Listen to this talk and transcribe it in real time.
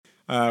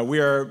We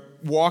are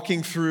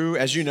walking through,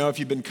 as you know, if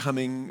you've been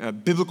coming,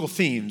 biblical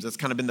themes. That's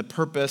kind of been the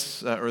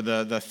purpose or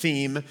the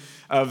theme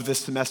of this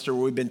semester,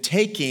 where we've been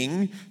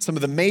taking some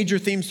of the major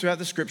themes throughout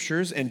the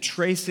scriptures and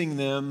tracing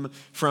them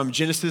from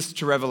Genesis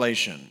to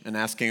Revelation and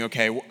asking,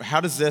 okay, how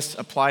does this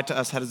apply to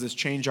us? How does this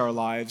change our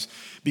lives?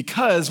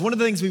 Because one of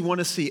the things we want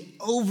to see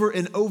over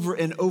and over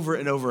and over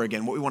and over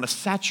again, what we want to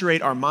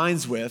saturate our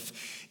minds with,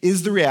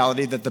 is the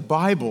reality that the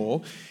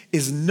Bible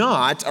is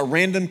not a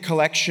random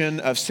collection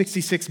of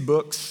 66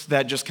 books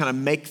that just kind of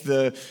make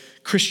the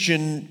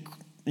Christian,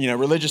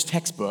 religious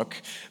textbook,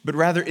 but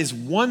rather is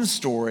one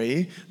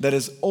story that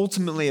is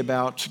ultimately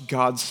about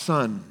God's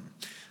Son,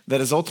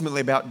 that is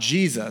ultimately about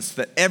Jesus,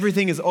 that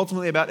everything is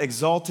ultimately about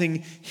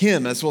exalting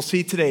Him. As we'll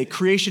see today,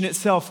 creation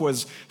itself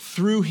was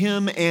through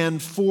Him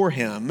and for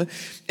Him.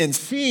 And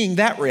seeing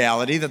that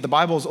reality, that the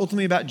Bible is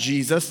ultimately about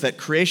Jesus, that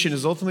creation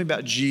is ultimately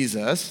about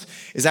Jesus,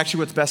 is actually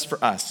what's best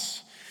for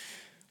us.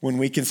 When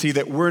we can see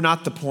that we're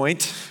not the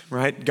point,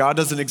 right? God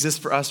doesn't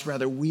exist for us,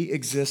 rather we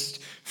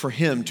exist for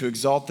Him to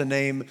exalt the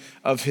name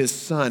of His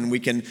Son. We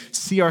can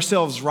see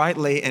ourselves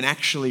rightly and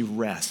actually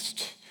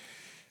rest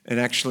and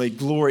actually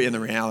glory in the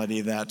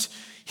reality that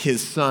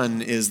His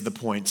Son is the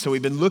point. So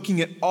we've been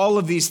looking at all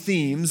of these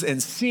themes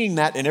and seeing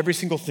that in every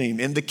single theme.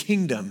 In the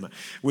kingdom,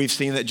 we've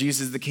seen that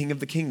Jesus is the King of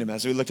the kingdom.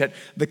 As we looked at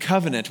the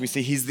covenant, we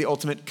see He's the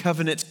ultimate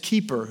covenant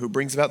keeper who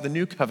brings about the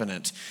new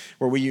covenant,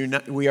 where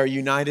we are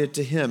united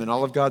to Him, and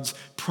all of God's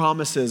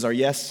promises are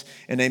yes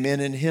and amen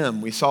in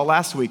Him. We saw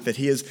last week that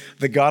He is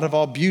the God of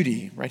all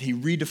beauty, right? He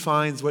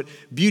redefines what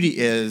beauty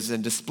is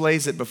and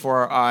displays it before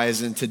our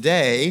eyes. And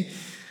today,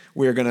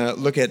 we're going to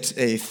look at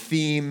a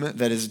theme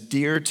that is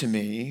dear to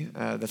me,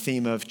 the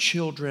theme of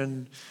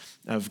children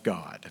of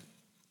God.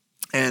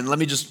 And let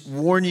me just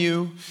warn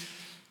you,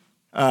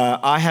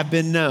 I have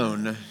been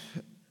known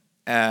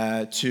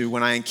to,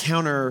 when I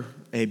encounter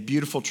a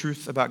beautiful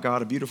truth about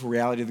God, a beautiful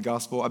reality of the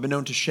gospel, I've been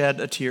known to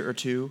shed a tear or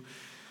two.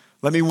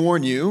 Let me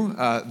warn you,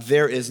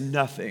 there is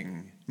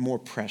nothing more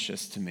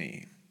precious to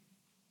me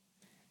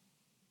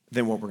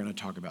than what we're going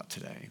to talk about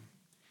today.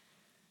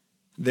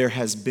 There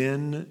has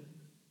been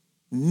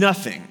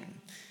nothing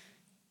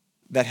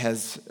that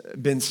has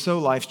been so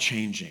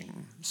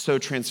life-changing, so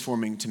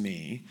transforming to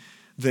me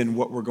than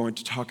what we're going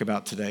to talk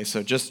about today.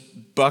 So just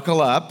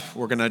buckle up.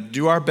 We're going to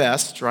do our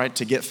best, right,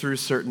 to get through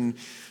certain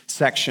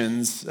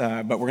sections,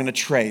 but we're going to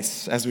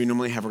trace, as we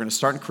normally have. We're going to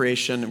start in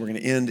creation, and we're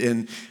going to end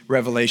in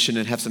Revelation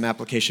and have some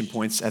application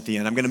points at the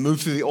end. I'm going to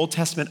move through the Old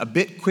Testament a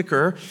bit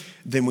quicker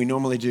than we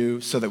normally do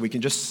so that we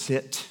can just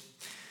sit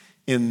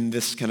in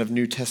this kind of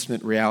New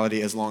Testament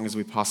reality as long as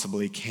we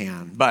possibly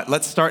can. But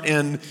let's start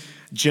in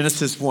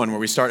Genesis 1, where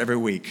we start every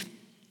week.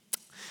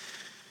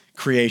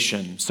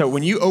 Creation. So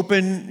when you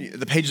open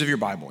the pages of your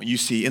Bible, you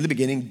see in the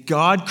beginning,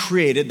 God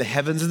created the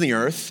heavens and the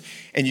earth,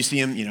 and you see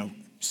Him,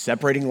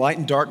 separating light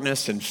and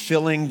darkness and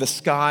filling the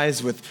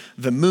skies with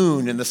the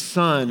moon and the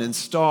sun and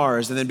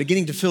stars, and then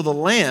beginning to fill the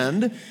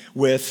land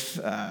with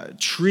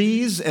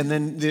trees. And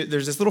then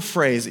there's this little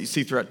phrase that you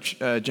see throughout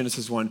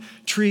Genesis 1,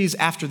 trees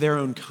after their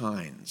own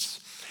kinds,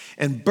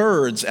 and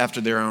birds after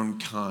their own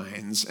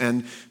kinds,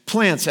 and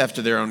plants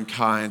after their own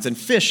kinds, and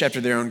fish after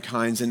their own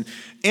kinds, and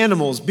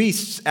animals,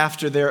 beasts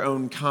after their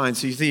own kinds.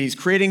 So you see He's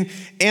creating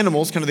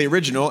animals, kind of the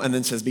original, and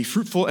then says, be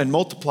fruitful and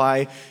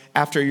multiply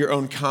after your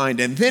own kind.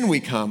 And then we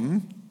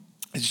come,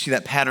 as you see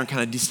that pattern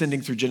kind of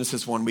descending through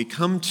Genesis 1, we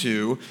come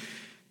to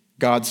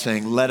God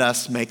saying, let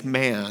us make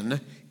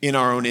man in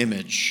our own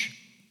image,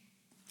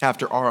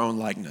 after our own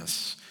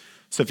likeness.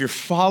 So if you're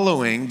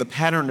following the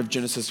pattern of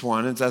Genesis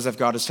 1, it's as if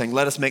God is saying,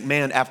 let us make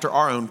man after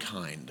our own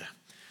kind,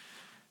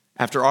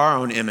 after our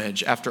own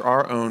image, after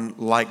our own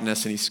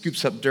likeness. And He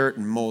scoops up dirt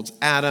and molds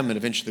Adam, and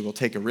eventually we'll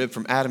take a rib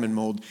from Adam and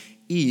mold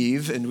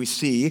Eve. And we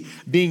see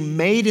being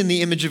made in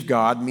the image of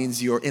God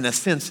means you're, in a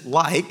sense,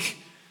 like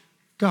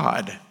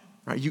God,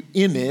 right? You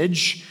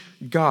image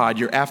God.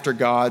 You're after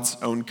God's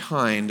own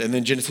kind. And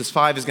then Genesis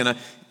 5 is going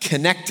to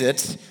connect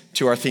it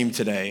to our theme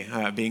today,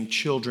 being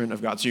children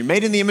of God. So you're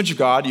made in the image of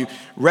God. You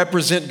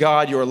represent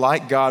God. You're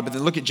like God. But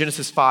then look at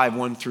Genesis 5,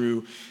 1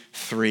 through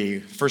 3.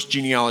 First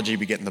genealogy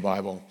we get in the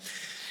Bible.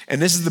 And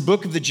this is the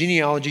book of the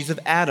genealogies of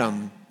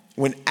Adam.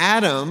 When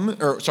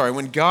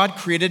God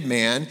created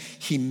man,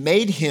 He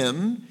made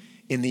him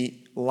in the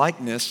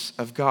likeness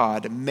of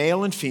God.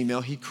 Male and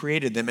female, He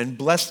created them and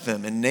blessed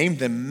them and named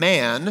them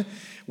man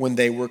when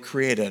they were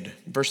created.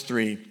 Verse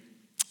 3,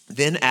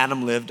 then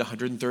Adam lived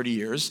 130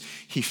 years.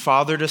 He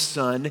fathered a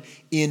son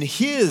in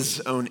his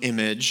own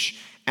image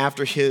in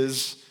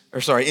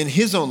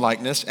his own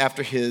likeness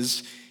after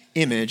his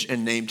image,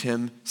 and named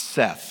him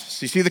Seth.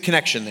 So you see the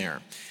connection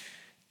there.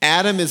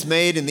 Adam is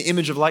made in the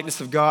image of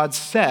likeness of God.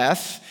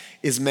 Seth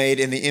is made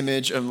in the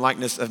image and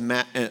likeness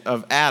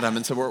of Adam.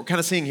 And so what we're kind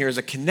of seeing here is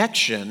a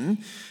connection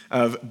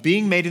of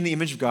being made in the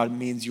image of God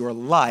means you're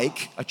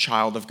like a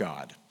child of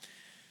God.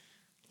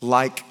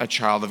 Like a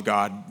child of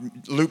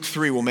God. Luke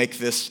 3 will make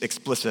this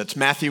explicit.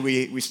 Matthew,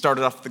 we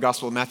started off the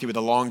Gospel of Matthew with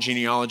a long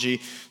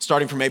genealogy,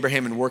 starting from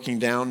Abraham and working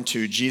down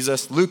to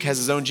Jesus. Luke has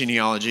his own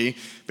genealogy,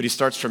 but he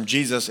starts from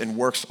Jesus and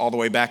works all the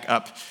way back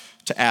up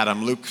to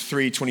Adam. Luke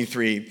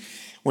 3:23.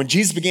 When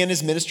Jesus began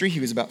his ministry, he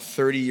was about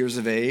 30 years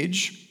of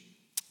age,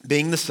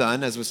 being the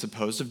son, as was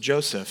supposed, of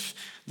Joseph,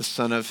 the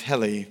son of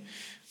Heli.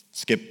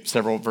 Skip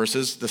several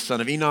verses. The son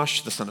of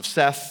Enosh, the son of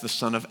Seth, the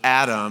son of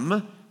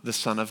Adam, the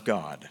son of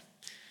God.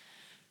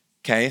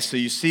 Okay, so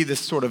you see this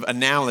sort of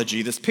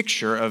analogy, this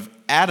picture of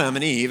Adam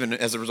and Eve, and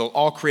as a result,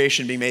 all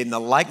creation being made in the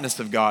likeness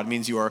of God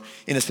means you are,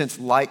 in a sense,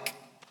 like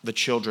the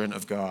children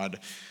of God.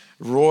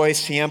 Roy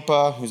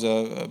Ciampa, who's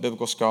a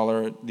biblical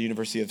scholar at the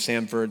University of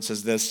Samford,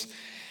 says this: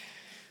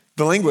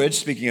 the language,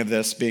 speaking of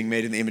this, being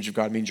made in the image of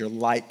God, means you're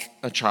like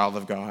a child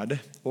of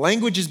God.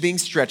 Language is being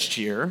stretched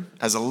here,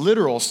 as a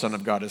literal son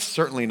of God is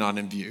certainly not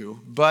in view,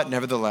 but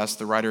nevertheless,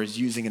 the writer is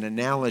using an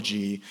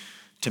analogy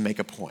to make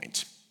a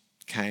point.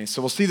 Okay,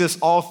 so we'll see this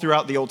all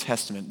throughout the Old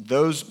Testament.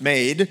 Those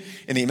made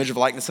in the image of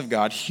likeness of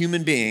God,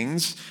 human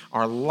beings,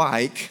 are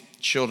like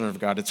children of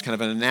God. It's kind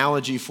of an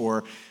analogy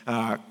for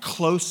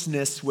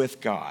closeness with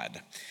God.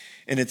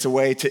 And it's a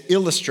way to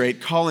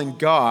illustrate calling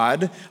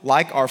God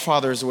like our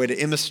Father is a way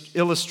to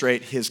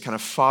illustrate his kind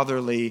of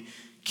fatherly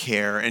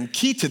care. And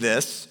key to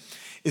this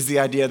is the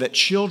idea that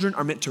children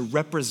are meant to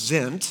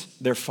represent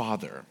their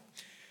father.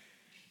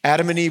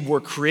 Adam and Eve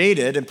were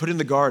created and put in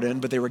the garden,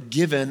 but they were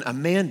given a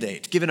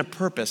mandate, given a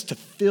purpose to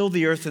fill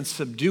the earth and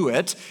subdue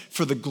it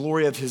for the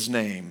glory of his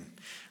name.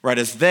 Right,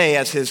 as they,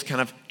 as his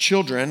kind of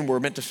children, were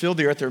meant to fill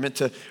the earth, they were meant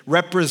to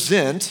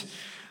represent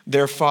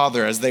their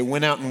father. As they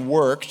went out and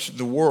worked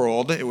the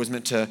world, it was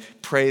meant to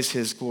praise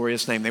his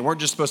glorious name. They weren't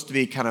just supposed to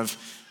be kind of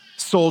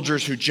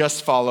soldiers who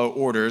just follow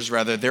orders.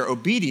 Rather, their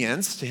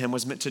obedience to him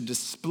was meant to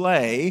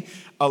display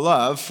a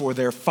love for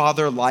their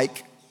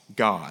father-like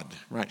God,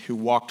 right, who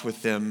walked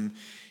with them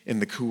in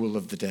the cool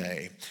of the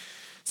day.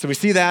 So we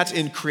see that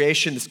in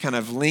creation, this kind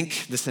of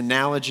link, this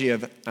analogy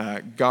of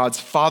God's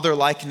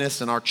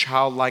father-likeness and our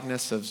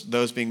child-likeness of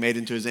those being made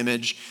into his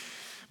image.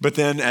 But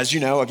then, as you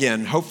know,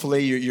 again,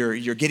 hopefully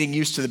you're getting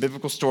used to the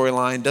biblical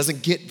storyline.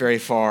 Doesn't get very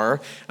far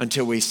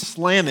until we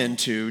slam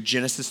into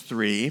Genesis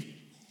 3,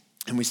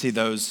 and we see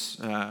those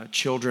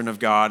children of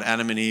God,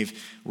 Adam and Eve,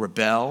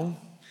 rebel.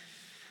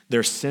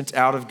 They're sent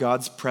out of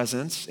God's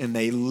presence, and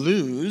they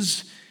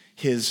lose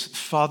his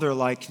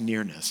father-like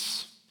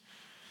nearness.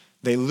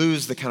 They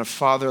lose the kind of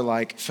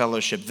father-like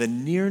fellowship. The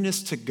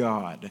nearness to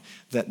God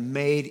that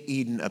made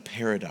Eden a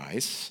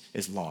paradise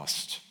is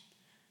lost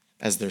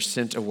as they're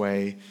sent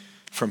away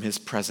from his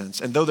presence.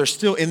 And though they're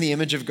still in the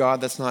image of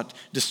God, that's not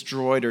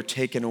destroyed or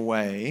taken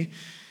away,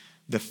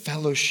 the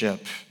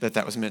fellowship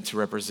that was meant to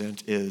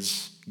represent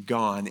is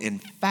gone. In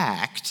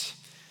fact,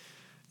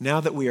 now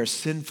that we are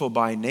sinful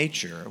by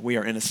nature, we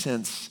are in a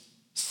sense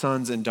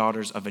sons and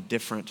daughters of a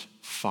different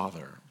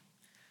father.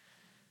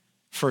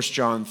 1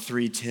 John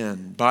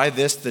 3:10, by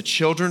this the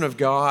children of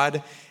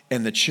God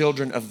and the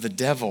children of the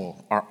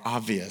devil are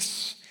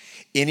obvious.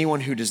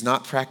 Anyone who does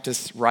not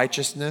practice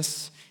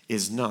righteousness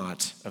is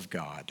not of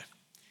God.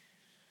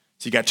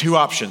 So you got two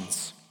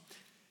options.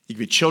 You can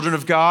be children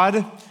of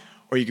God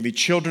or you can be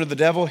children of the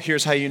devil.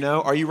 Here's how you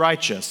know. Are you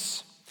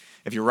righteous?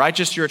 If you're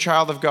righteous, you're a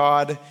child of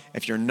God.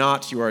 If you're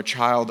not, you are a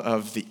child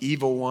of the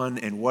evil one.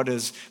 And what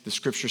does the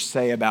scripture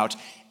say about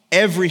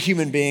every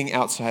human being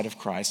outside of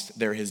Christ?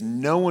 There is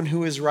no one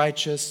who is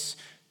righteous.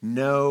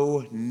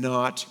 No,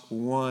 not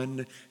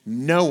one.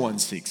 No one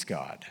seeks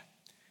God.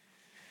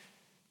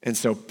 And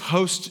so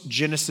post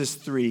Genesis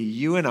 3,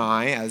 you and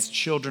I, as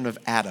children of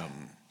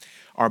Adam,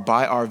 are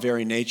by our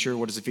very nature,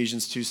 what does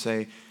Ephesians 2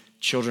 say?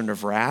 Children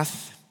of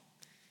wrath,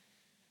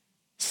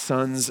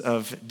 sons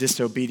of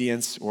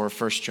disobedience, or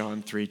 1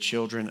 John 3,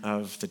 children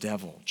of the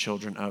devil,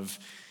 children of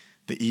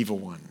the evil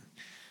one.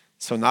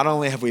 So not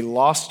only have we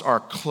lost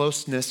our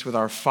closeness with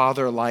our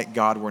Father-like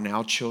God, we're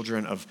now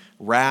children of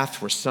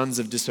wrath, we're sons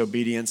of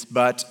disobedience,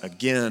 but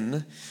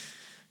again,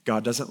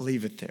 God doesn't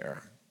leave it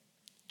there.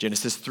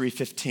 Genesis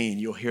 3:15,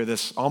 you'll hear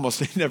this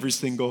almost in every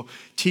single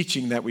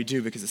teaching that we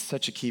do because it's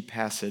such a key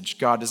passage.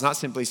 God does not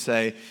simply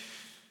say,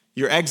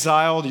 you're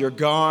exiled, you're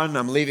gone,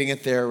 I'm leaving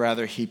it there.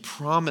 Rather, he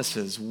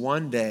promises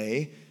one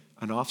day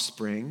an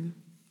offspring,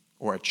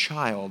 or a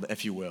child,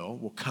 if you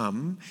will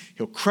come.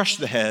 He'll crush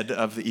the head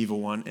of the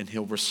evil one and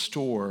he'll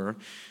restore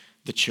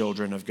the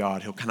children of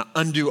God. He'll kind of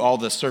undo all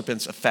the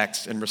serpent's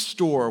effects and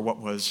restore what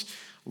was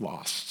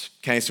lost.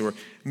 Okay, so we're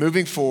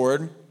moving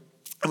forward.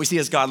 And we see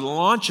as God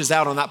launches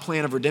out on that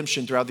plan of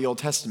redemption throughout the Old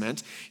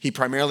Testament, he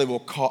primarily will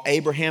call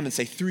Abraham and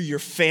say, through your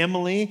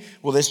family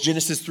will this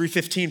Genesis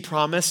 3:15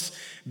 promise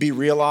be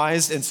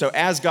realized. And so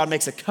as God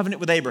makes a covenant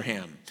with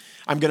Abraham,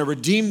 I'm going to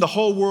redeem the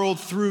whole world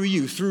through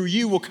you. Through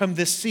you will come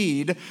this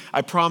seed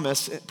I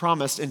promised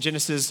in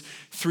Genesis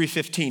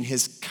 3:15.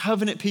 His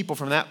covenant people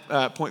from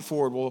that point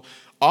forward will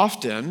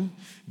often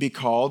be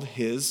called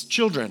his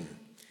children.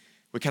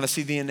 We kind of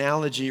see the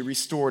analogy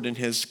restored in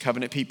his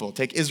covenant people.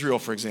 Take Israel,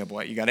 for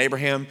example. You got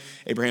Abraham,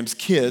 Abraham's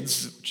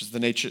kids, which is the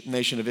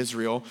nation of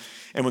Israel.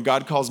 And when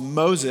God calls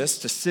Moses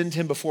to send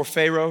him before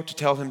Pharaoh to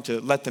tell him to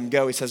let them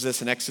go, he says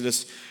this in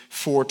Exodus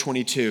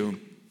 4:22.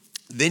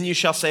 Then you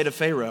shall say to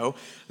Pharaoh,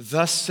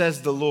 thus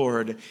says the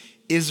Lord,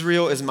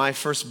 Israel is my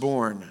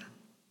firstborn.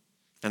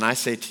 And I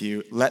say to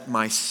you, let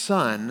my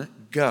son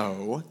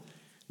go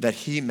that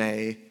he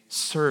may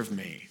serve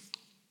me.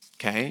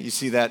 Okay, you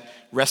see that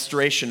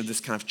restoration of this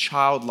kind of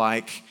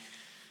childlike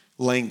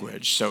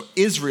language. So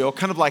Israel,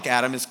 kind of like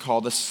Adam, is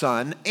called a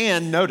son,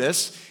 and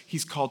notice,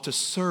 he's called to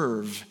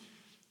serve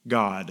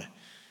God.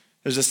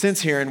 There's a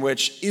sense here in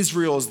which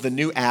Israel is the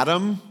new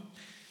Adam,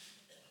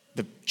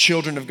 the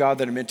children of God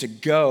that are meant to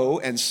go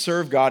and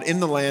serve God in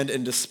the land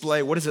and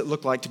display what does it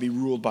look like to be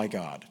ruled by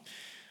God?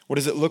 What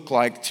does it look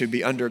like to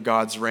be under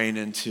God's reign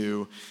and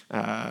to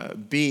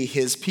be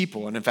his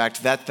people? And in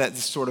fact, that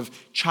sort of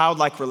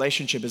childlike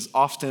relationship is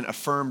often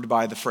affirmed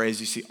by the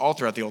phrase you see all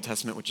throughout the Old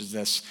Testament, which is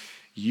this: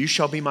 you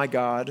shall be my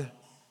God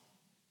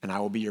and I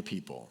will be your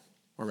people.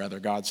 Or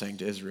rather, God saying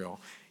to Israel,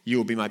 you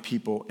will be my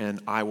people and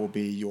I will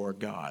be your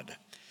God.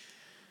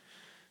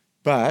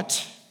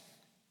 But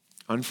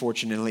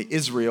unfortunately,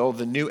 Israel,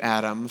 the new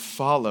Adam,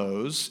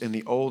 follows in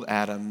the old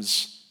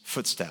Adam's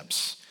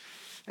footsteps.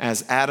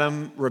 As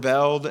Adam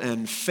rebelled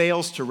and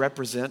fails to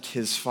represent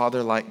his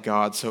father like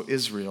God, so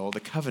Israel, the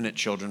covenant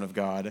children of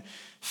God,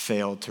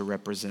 failed to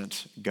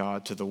represent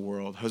God to the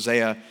world.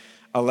 Hosea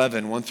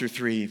 11,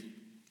 1-3.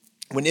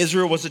 When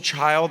Israel was a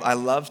child, I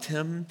loved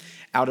him.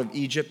 Out of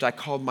Egypt, I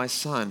called my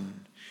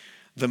son.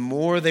 The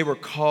more they were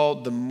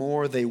called, the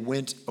more they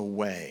went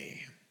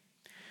away.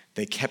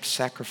 They kept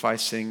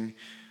sacrificing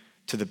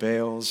to the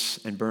Baals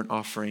and burnt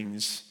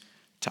offerings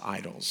to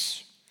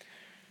idols.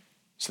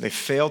 So they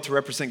failed to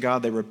represent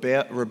God. They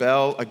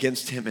rebel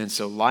against him. And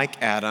so like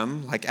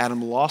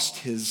Adam lost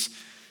his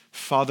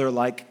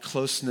father-like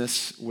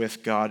closeness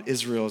with God,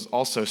 Israel is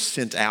also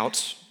sent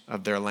out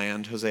of their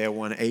land. Hosea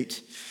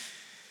 1:8.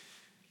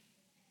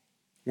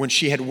 When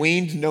she had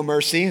weaned no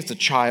mercy, it's a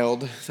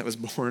child that was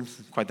born,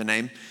 quite the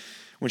name.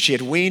 When she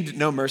had weaned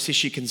no mercy,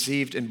 she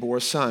conceived and bore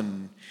a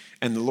son.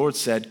 And the Lord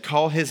said,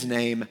 call his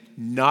name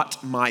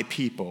not my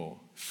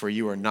people, for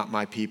you are not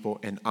my people,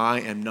 and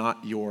I am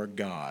not your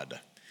God.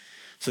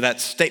 So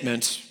that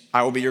statement,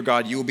 I will be your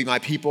God, you will be my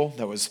people,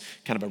 that was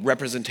kind of a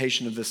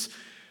representation of this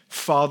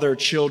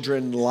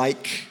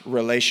father-children-like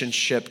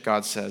relationship.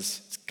 God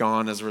says it's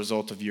gone as a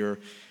result of your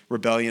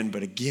rebellion.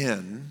 But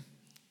again,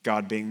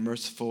 God, being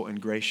merciful and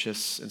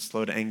gracious and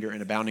slow to anger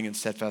and abounding in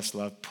steadfast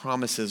love,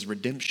 promises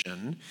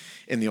redemption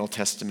in the Old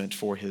Testament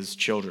for his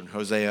children.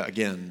 Hosea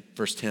again,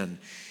 verse 10.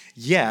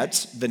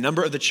 Yet the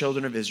number of the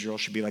children of Israel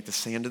should be like the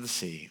sand of the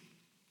sea,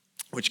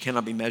 which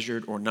cannot be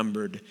measured or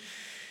numbered.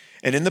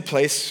 And in the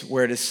place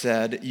where it is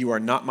said, you are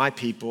not my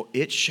people,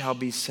 it shall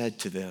be said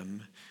to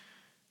them,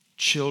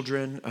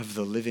 children of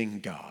the living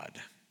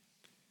God.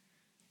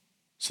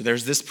 So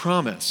there's this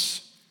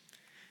promise.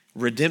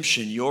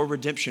 Redemption, your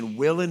redemption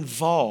will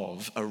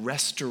involve a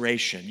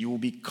restoration. You will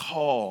be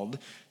called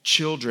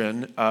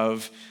children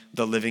of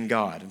the living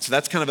God. And so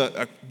that's kind of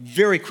a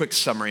very quick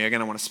summary.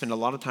 Again, I want to spend a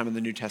lot of time in the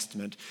New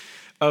Testament.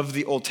 Of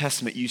the Old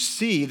Testament, you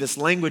see this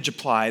language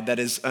applied that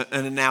is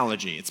an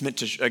analogy. It's meant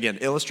to, again,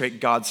 illustrate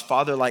God's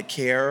father-like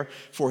care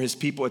for his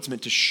people. It's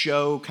meant to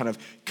show kind of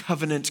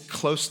covenant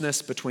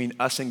closeness between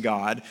us and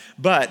God.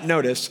 But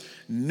notice,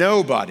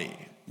 nobody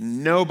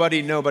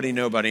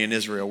in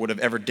Israel would have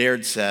ever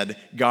dared said,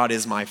 God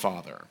is my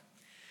father.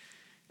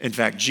 In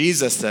fact,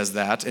 Jesus says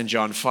that in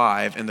John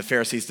 5, and the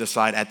Pharisees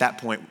decide at that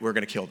point, we're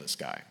going to kill this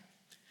guy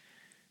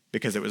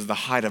because it was the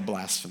height of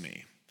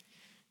blasphemy.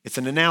 It's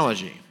an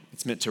analogy.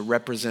 It's meant to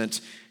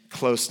represent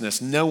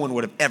closeness. No one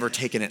would have ever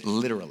taken it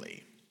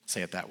literally,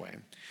 say it that way.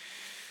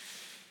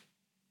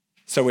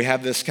 So we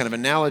have this kind of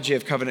analogy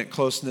of covenant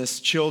closeness.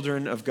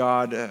 Children of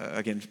God,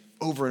 again,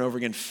 over and over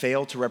again,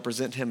 fail to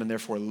represent him and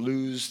therefore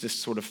lose this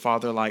sort of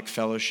father-like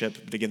fellowship.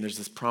 But again, there's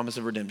this promise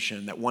of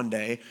redemption that one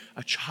day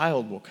a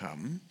child will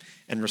come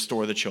and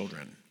restore the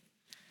children.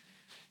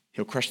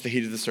 He'll crush the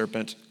head of the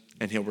serpent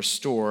and he'll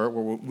restore,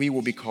 where we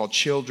will be called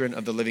children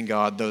of the living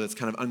God, though it's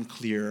kind of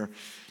unclear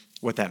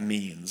what that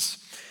means.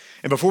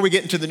 And before we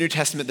get into the New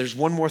Testament, there's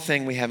one more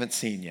thing we haven't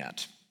seen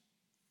yet.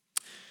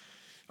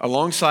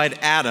 Alongside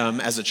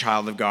Adam as a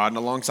child of God and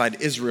alongside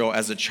Israel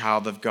as a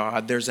child of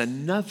God, there's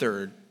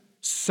another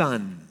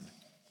son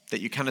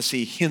that you kind of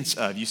see hints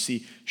of. You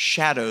see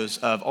shadows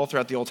of all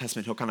throughout the Old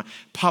Testament. He'll kind of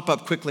pop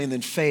up quickly and then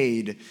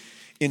fade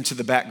into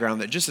the background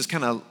that just is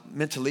kind of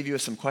meant to leave you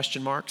with some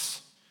question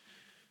marks.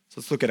 So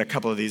let's look at a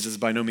couple of these. This is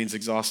by no means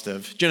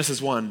exhaustive.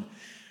 Genesis 1,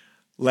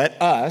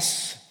 let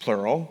us,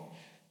 plural,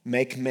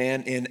 make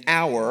man in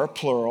our,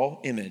 plural,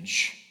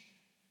 image.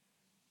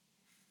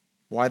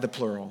 Why the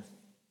plural?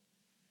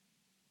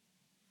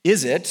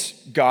 Is it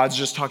God's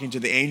just talking to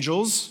the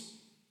angels?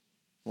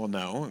 Well,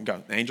 no.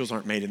 Angels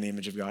aren't made in the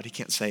image of God. He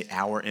can't say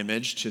our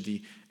image to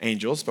the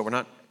angels, but we're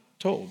not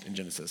told in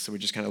Genesis. So we're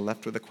just kind of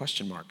left with a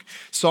question mark.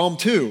 Psalm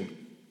 2.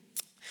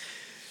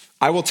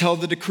 I will tell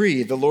the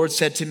decree. The Lord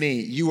said to me,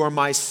 you are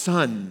my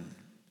son.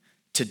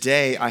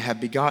 Today I have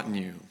begotten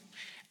you.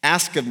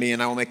 Ask of me,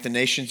 and I will make the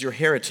nations your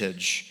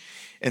heritage,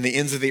 and the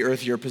ends of the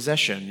earth your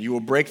possession. You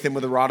will break them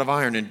with a rod of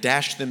iron and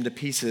dash them to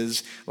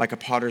pieces like a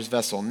potter's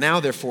vessel.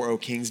 Now, therefore, O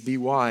kings, be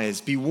wise.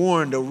 Be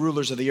warned, O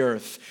rulers of the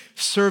earth.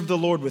 Serve the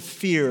Lord with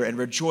fear and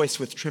rejoice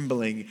with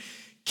trembling.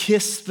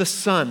 Kiss the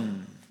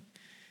Son,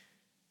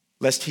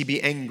 lest he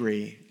be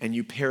angry and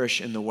you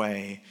perish in the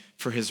way,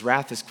 for his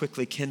wrath is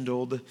quickly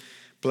kindled.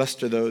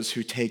 Blessed are those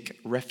who take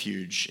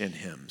refuge in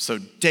him. So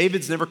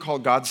David's never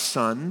called God's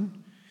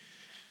son.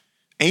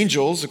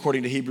 Angels,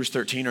 according to Hebrews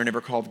 13, are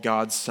never called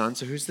God's son.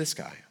 So who's this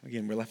guy?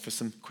 Again, we're left with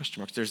some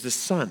question marks. There's this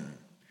son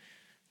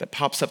that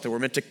pops up that we're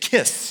meant to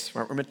kiss,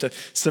 right? We're meant to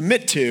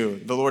submit to.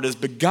 The Lord has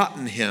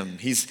begotten him.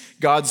 He's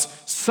God's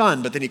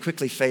son, but then he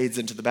quickly fades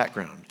into the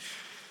background.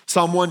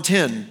 Psalm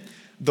 110,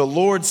 the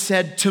Lord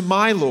said to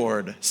my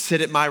Lord,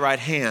 sit at my right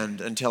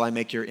hand until I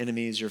make your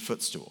enemies your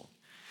footstool.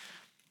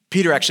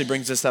 Peter actually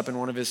brings this up in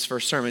one of his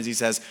first sermons. He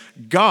says,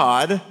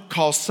 God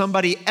calls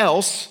somebody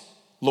else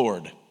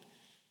Lord.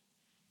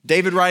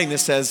 David writing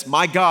this says,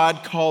 my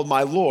God called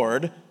my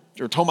Lord,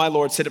 or told my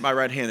Lord, sit at my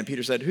right hand. And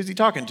Peter said, who's he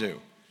talking to?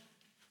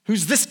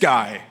 Who's this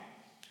guy?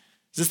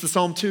 Is this the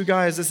Psalm 2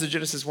 guy? Is this the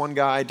Genesis 1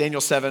 guy?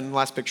 Daniel 7,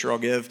 last picture I'll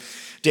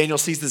give. Daniel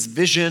sees this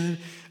vision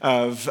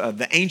of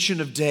the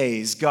Ancient of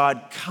Days,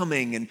 God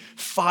coming and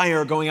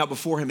fire going out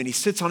before him, and he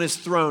sits on his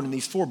throne, and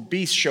these four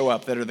beasts show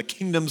up that are the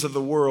kingdoms of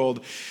the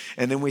world.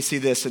 And then we see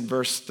this in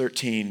verse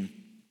 13.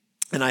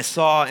 And I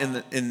saw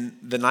in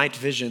the night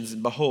visions,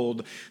 and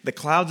behold, the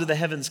clouds of the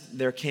heavens,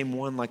 there came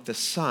one like the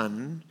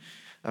Son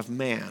of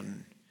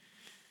Man.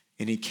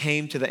 And he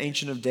came to the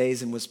Ancient of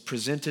Days and was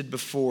presented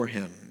before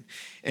him.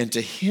 And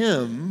to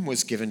him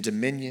was given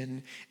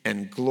dominion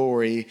and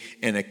glory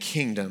and a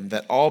kingdom,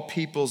 that all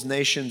peoples,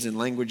 nations, and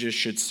languages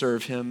should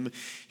serve him.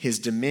 His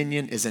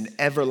dominion is an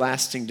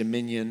everlasting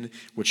dominion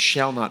which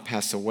shall not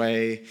pass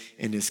away,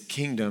 and his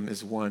kingdom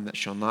is one that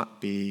shall not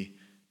be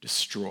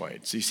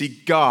destroyed. So you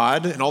see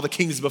God and all the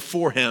kings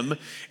before him,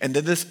 and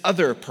then this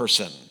other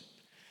person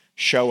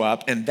show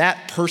up, and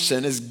that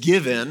person is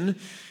given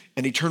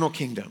an eternal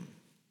kingdom.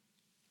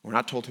 We're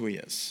not told who he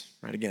is,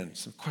 right? Again,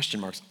 some question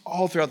marks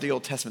all throughout the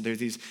Old Testament. There's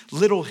these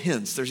little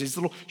hints. There's these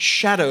little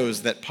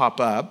shadows that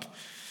pop up.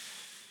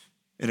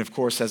 And of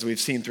course, as we've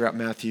seen throughout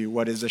Matthew,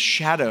 what is a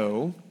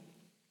shadow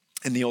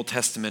in the Old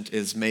Testament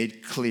is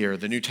made clear.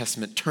 The New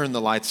Testament turned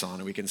the lights on,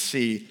 and we can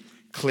see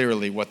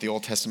clearly what the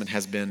Old Testament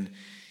has been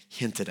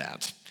hinted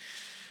at.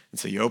 And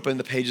so you open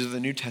the pages of the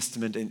New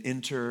Testament and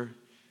enter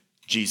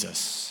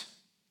Jesus.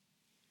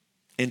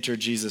 Enter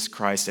Jesus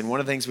Christ. And one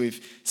of the things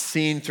we've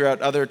seen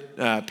throughout other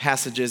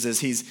passages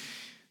is he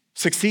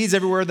succeeds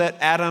everywhere that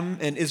Adam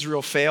and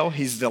Israel fail.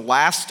 He's the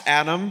last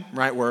Adam,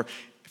 right? Where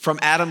from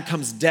Adam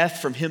comes death,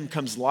 from him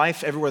comes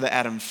life. Everywhere that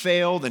Adam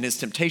failed and his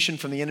temptation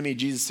from the enemy,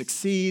 Jesus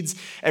succeeds.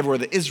 Everywhere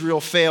that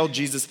Israel failed,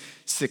 Jesus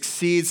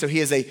succeeds. So he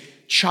is a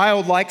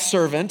childlike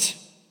servant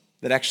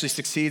that actually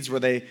succeeds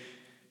where they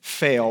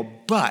fail.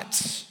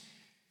 But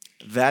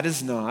that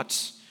is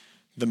not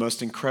the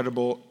most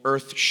incredible,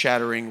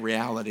 earth-shattering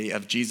reality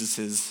of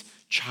Jesus'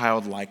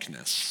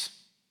 childlikeness.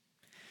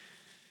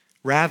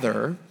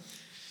 Rather,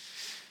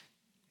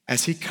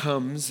 as he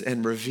comes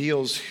and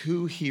reveals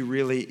who he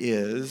really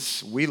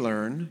is, we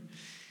learn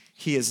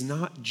he is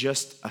not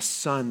just a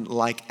son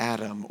like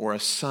Adam or a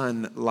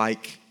son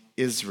like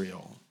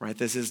Israel, right?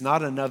 This is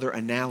not another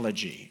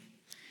analogy.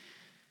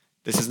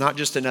 This is not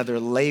just another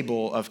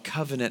label of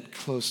covenant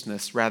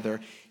closeness.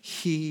 Rather,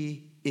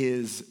 he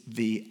is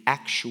the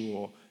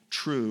actual,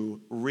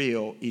 true,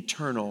 real,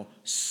 eternal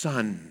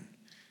Son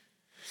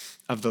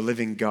of the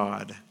living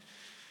God.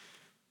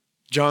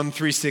 John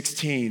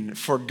 3:16,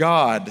 for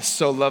God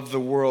so loved the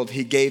world,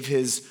 he gave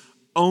his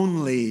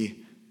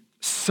only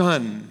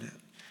Son.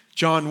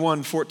 John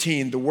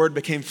 1:14, the Word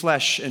became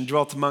flesh and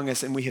dwelt among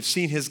us, and we have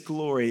seen his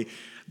glory,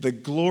 the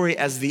glory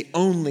as the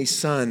only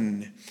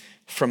Son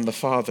from the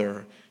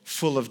Father,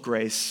 full of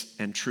grace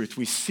and truth.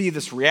 We see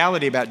this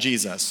reality about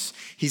Jesus.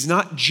 He's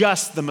not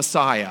just the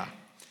Messiah.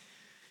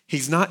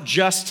 He's not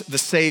just the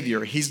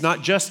Savior. He's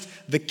not just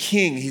the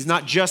King. He's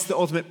not just the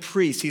ultimate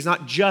priest. He's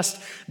not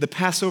just the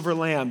Passover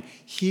lamb.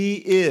 He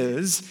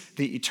is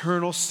the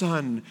eternal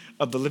Son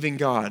of the living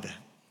God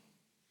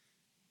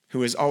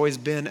who has always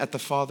been at the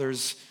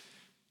Father's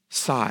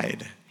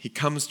side. He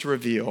comes to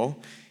reveal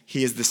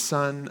he is the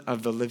Son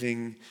of the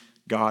living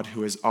God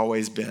who has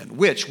always been,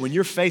 which when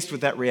you're faced with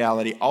that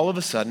reality, all of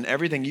a sudden,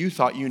 everything you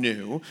thought you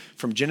knew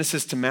from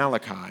Genesis to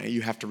Malachi,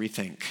 you have to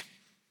rethink.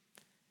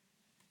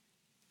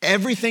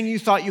 Everything you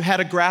thought you had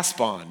a grasp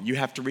on, you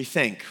have to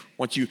rethink.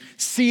 Once you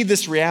see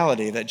this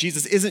reality that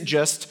Jesus isn't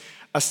just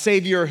a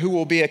Savior who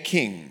will be a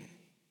king,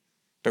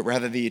 but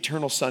rather the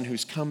eternal Son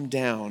who's come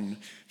down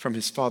from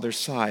his Father's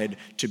side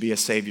to be a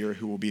Savior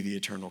who will be the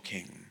eternal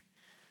King.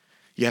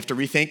 You have to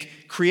rethink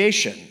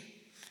creation.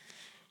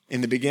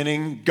 In the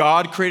beginning,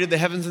 God created the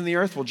heavens and the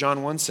earth. Well,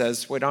 John 1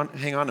 says,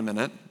 hang on a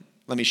minute.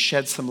 Let me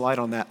shed some light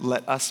on that.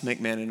 Let us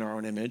make man in our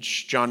own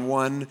image. John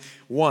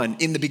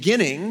 1:1, in the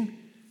beginning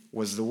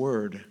was the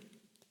Word,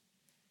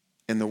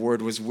 and the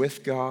Word was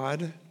with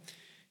God,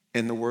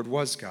 and the Word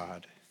was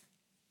God.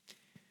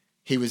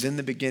 He was in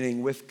the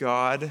beginning with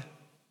God,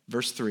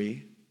 verse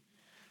 3.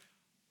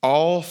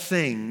 All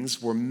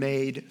things were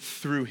made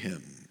through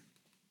him,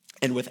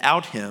 and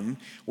without him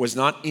was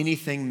not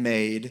anything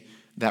made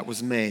that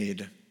was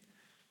made.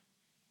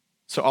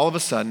 So all of a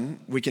sudden,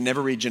 we can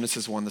never read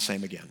Genesis 1 the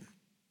same again.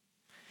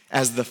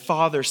 As the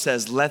Father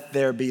says, let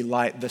there be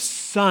light, the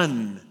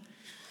Son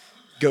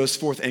goes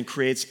forth and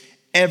creates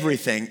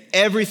everything.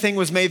 Everything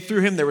was made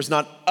through him. There was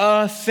not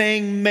a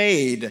thing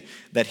made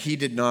that he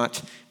did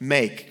not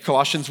make.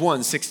 Colossians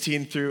 1,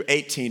 16 through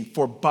 18,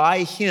 for by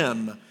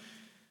him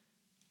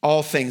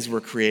all things were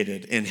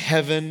created in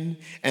heaven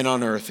and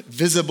on earth,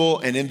 visible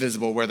and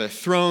invisible, whether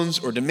thrones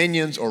or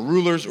dominions or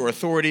rulers or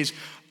authorities.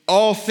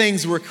 All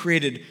things were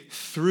created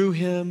through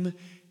him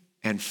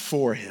and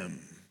for him.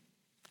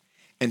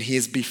 And he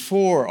is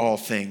before all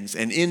things,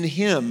 and in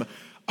him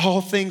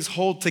all things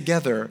hold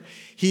together.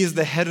 He is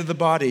the head of the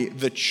body,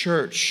 the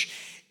church.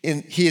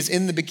 He is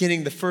in the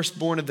beginning, the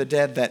firstborn of the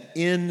dead, that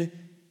in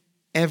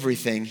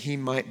everything he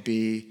might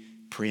be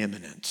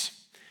preeminent.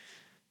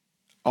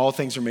 All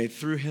things were made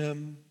through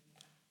him.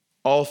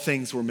 All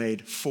things were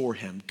made for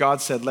him.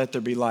 God said, let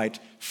there be light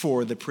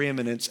for the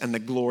preeminence and the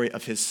glory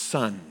of his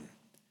Son.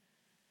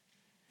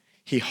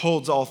 He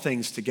holds all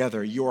things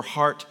together. Your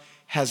heart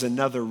has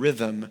another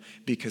rhythm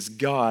because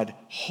God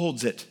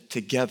holds it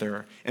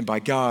together. And by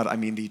God, I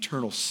mean the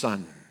eternal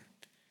Son.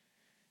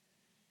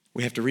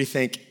 We have to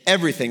rethink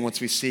everything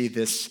once we see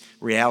this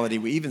reality.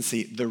 We even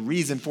see the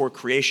reason for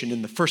creation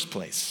in the first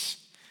place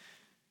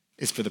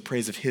is for the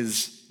praise of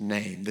his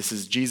name. This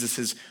is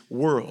Jesus'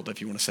 world, if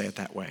you want to say it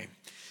that way.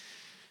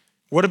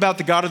 What about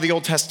the God of the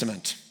Old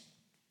Testament?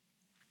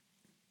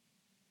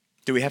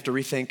 Do we have to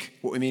rethink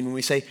what we mean when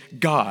we say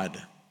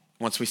God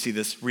once we see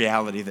this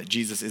reality that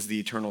Jesus is the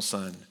eternal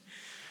Son?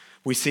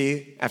 We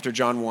see, after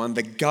John 1,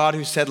 the God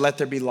who said, let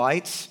there be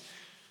light,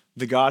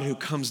 the God who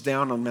comes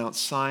down on Mount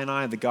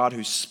Sinai, the God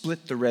who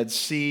split the Red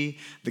Sea,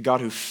 the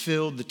God who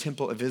filled the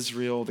temple of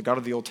Israel, the God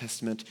of the Old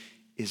Testament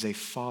is a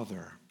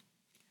father.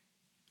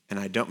 And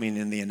I don't mean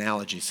in the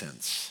analogy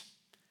sense.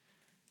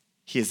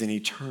 He is an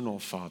eternal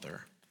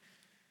father.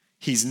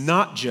 He's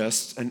not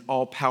just an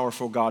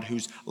all-powerful God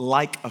who's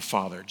like a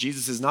father.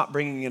 Jesus is not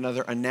bringing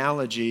another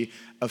analogy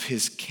of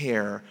his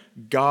care.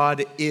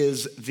 God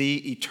is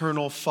the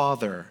eternal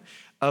Father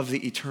of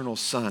the eternal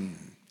Son.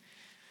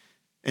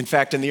 In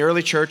fact, in the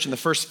early church, in the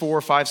first 4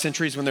 or 5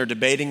 centuries, when they're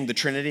debating the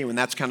Trinity, when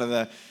that's kind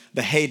of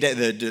the heyday,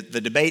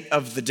 the debate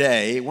of the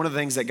day, one of the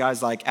things that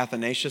guys like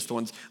Athanasius, the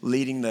ones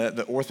leading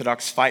the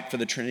Orthodox fight for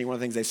the Trinity, one of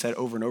the things they said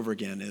over and over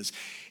again is,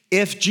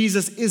 if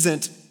Jesus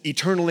isn't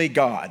eternally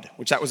God,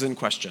 which that was in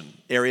question,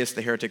 Arius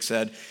the heretic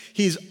said,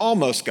 he's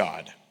almost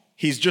God.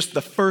 He's just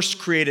the first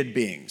created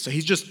being. So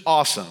he's just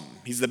awesome.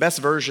 He's the best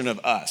version of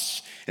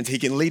us. And so he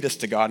can lead us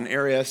to God. And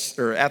Arius,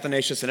 or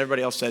Athanasius and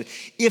everybody else said,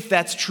 if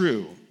that's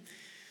true,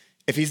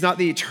 if he's not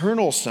the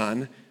eternal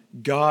Son,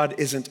 God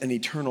isn't an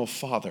eternal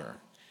Father.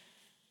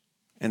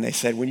 And they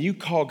said, when you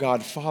call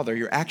God Father,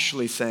 you're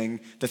actually saying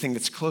the thing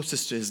that's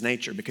closest to his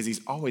nature because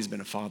he's always been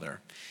a father.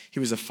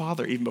 He was a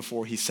father even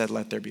before he said,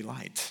 let there be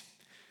light.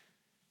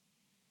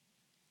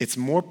 It's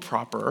more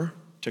proper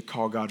to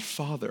call God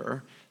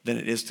Father than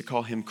it is to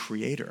call him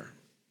Creator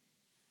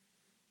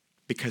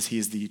because he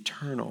is the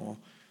eternal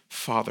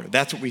Father.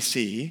 That's what we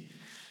see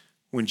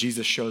when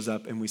Jesus shows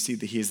up and we see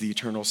that he is the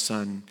eternal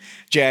Son.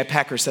 J.I.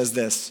 Packer says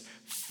this,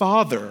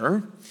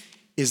 Father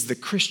is the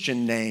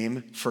Christian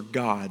name for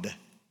God.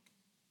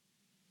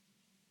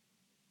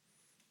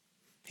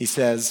 He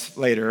says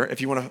later,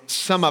 if you want to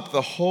sum up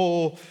the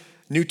whole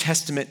New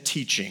Testament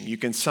teaching, you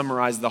can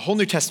summarize the whole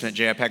New Testament,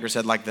 J.I. Packer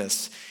said like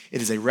this,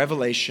 it is a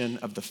revelation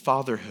of the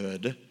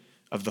fatherhood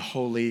of the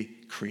holy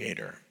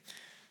Creator.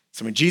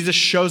 So when Jesus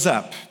shows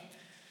up,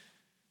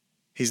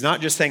 he's not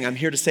just saying, I'm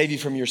here to save you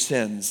from your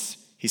sins.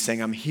 He's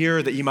saying, I'm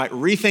here that you might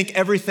rethink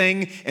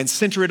everything and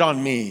center it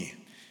on me.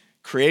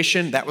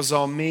 Creation, that was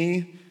all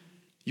me.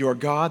 Your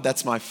God,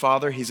 that's my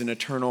Father. He's an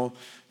eternal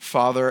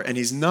Father. And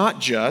he's not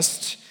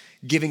just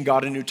giving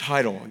God a new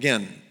title.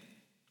 Again,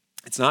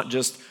 it's not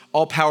just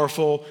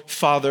all-powerful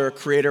Father,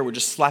 Creator. We're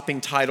just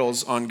slapping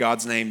titles on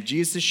God's name.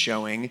 Jesus is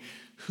showing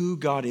who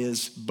God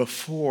is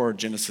before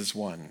Genesis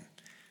 1.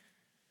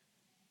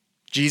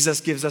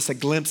 Jesus gives us a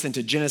glimpse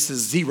into Genesis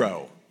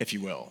 0, if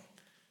you will.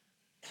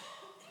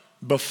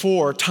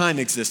 Before time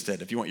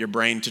existed, if you want your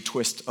brain to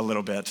twist a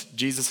little bit,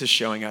 Jesus is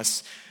showing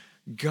us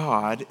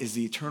God is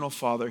the eternal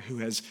Father who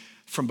has,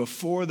 from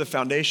before the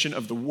foundation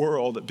of the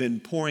world, been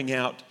pouring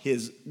out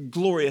his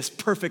glorious,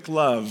 perfect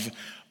love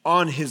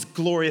on his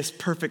glorious,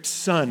 perfect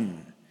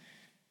Son.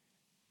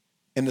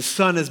 And the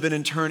Son has been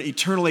in turn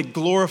eternally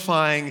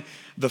glorifying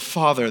the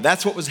Father.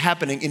 That's what was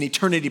happening in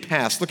eternity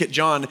past. Look at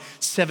John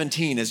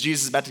 17 as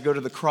Jesus is about to go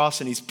to the cross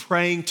and he's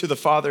praying to the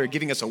Father,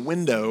 giving us a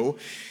window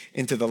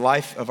into the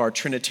life of our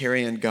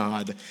Trinitarian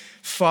God.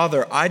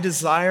 Father, I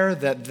desire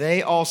that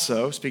they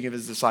also, speaking of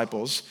his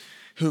disciples,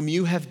 whom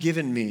you have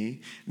given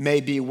me, may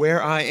be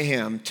where I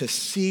am to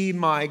see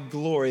my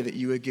glory that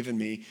you have given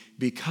me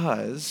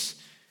because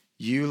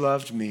you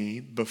loved me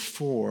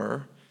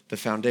before the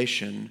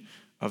foundation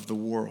of the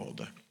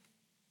world.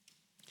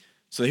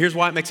 So here's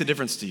why it makes a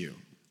difference to you.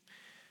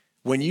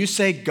 When you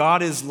say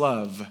God is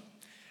love,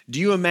 do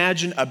you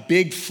imagine a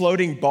big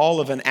floating ball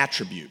of an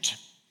attribute?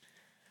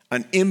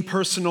 an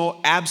impersonal,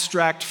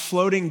 abstract,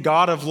 floating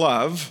God of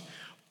love?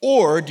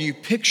 Or do you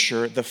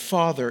picture the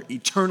Father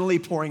eternally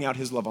pouring out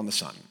his love on the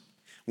Son?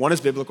 One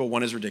is biblical,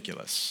 one is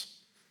ridiculous.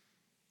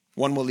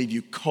 One will leave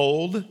you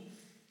cold.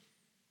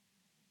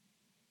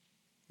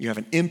 You have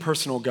an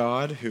impersonal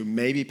God who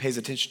maybe pays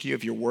attention to you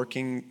if you're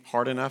working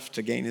hard enough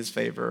to gain his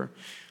favor.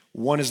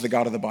 One is the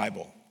God of the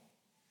Bible,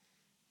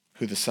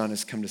 who the Son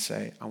has come to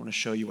say, I want to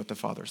show you what the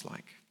Father's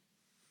like.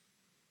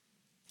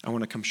 I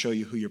want to come show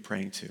you who you're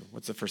praying to.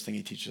 What's the first thing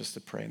he teaches us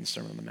to pray in the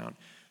Sermon on the Mount?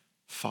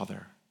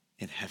 Father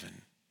in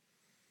heaven.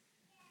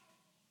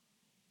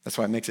 That's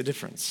why it makes a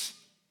difference.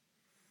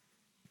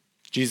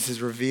 Jesus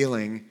is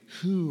revealing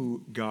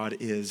who God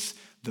is,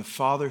 the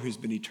Father who's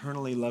been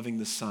eternally loving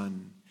the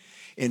Son.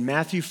 In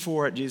Matthew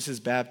 4 at Jesus'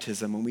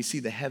 baptism, when we see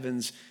the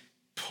heavens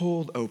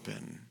pulled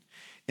open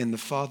and the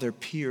Father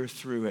peer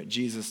through at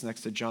Jesus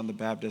next to John the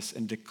Baptist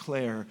and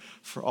declare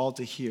for all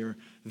to hear,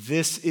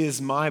 this is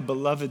my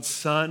beloved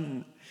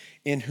Son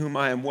in whom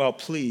I am well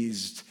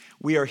pleased.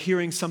 We are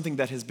hearing something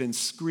that has been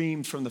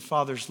screamed from the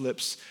Father's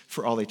lips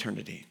for all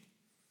eternity.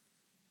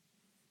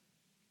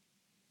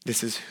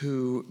 This is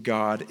who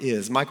God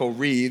is. Michael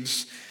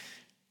Reeves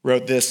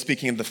wrote this,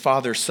 speaking of the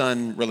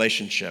father-son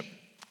relationship.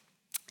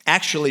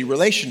 Actually,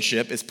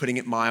 relationship is putting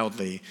it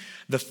mildly.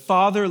 The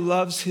Father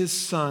loves his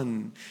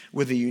Son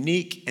with a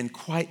unique and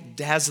quite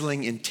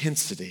dazzling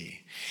intensity.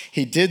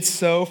 He did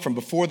so from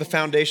before the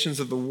foundations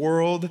of the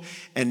world,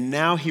 and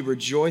now he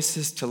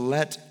rejoices to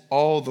let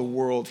all the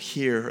world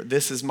hear,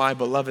 this is my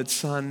beloved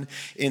Son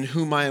in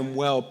whom I am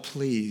well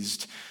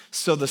pleased.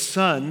 So the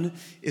Son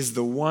is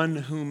the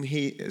one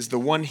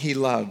he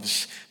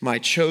loves, my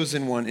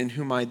chosen one in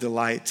whom I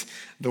delight,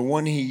 the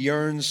one he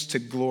yearns to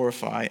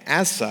glorify.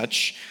 As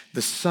such,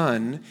 the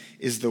Son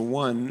is the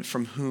one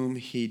from whom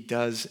he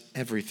does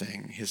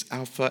everything, his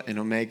Alpha and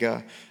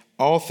Omega.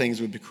 All things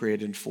would be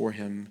created for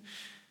him,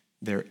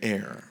 their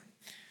heir.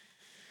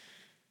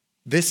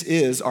 This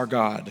is our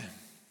God.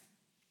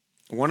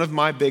 One of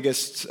my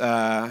biggest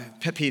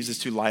pet peeves is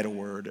too light a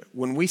word.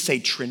 When we say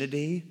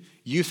Trinity,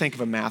 you think of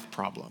a math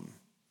problem.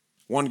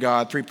 One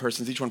God, three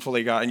persons, each one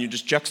fully God, and you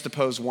just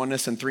juxtapose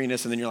oneness and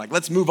threeness, and then you're like,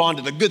 let's move on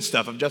to the good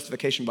stuff of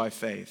justification by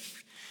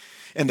faith.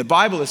 And the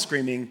Bible is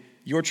screaming,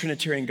 your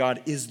Trinitarian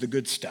God is the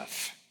good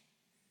stuff.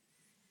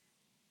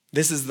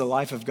 This is the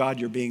life of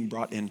God you're being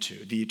brought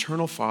into, the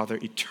eternal Father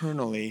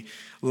eternally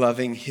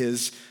loving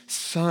his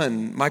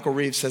Son. Michael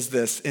Reeves says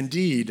this,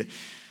 indeed,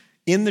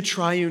 in the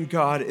triune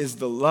God is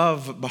the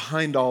love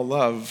behind all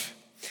love,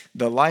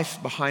 the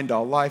life behind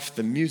all life,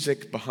 the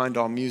music behind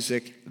all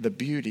music, the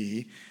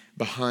beauty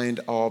behind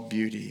all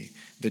beauty,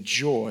 the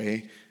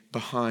joy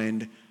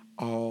behind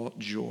all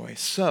joy.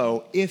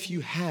 So if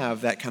you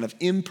have that kind of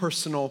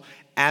impersonal,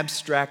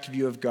 abstract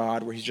view of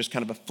God where he's just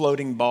kind of a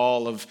floating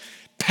ball of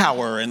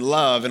power and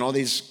love and all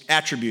these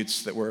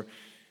attributes that we're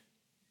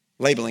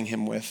labeling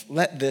him with,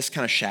 let this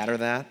kind of shatter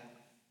that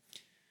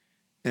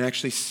and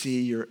actually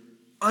see your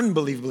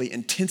unbelievably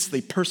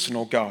intensely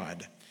personal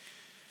God.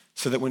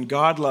 So that when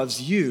God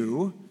loves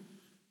you,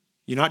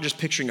 you're not just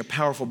picturing a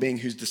powerful being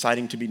who's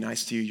deciding to be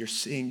nice to you. You're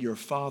seeing your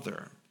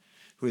Father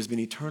who has been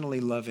eternally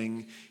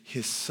loving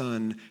his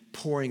Son,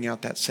 pouring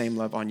out that same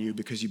love on you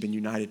because you've been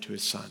united to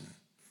his Son.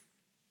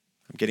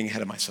 I'm getting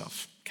ahead of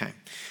myself. Okay.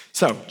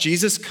 So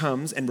Jesus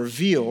comes and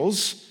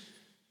reveals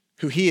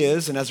who he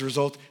is, and as a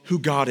result, who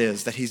God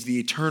is, that he's the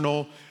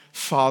eternal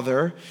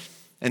Father.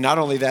 And not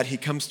only that, he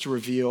comes to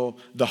reveal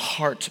the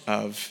heart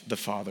of the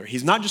Father.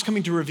 He's not just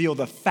coming to reveal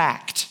the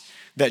fact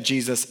that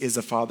Jesus is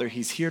a father.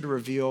 He's here to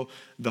reveal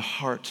the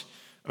heart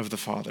of the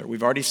Father.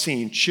 We've already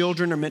seen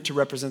children are meant to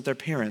represent their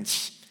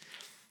parents.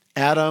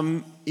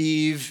 Adam,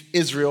 Eve,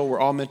 Israel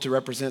were all meant to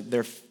represent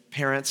their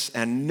parents,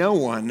 and no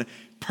one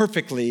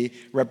perfectly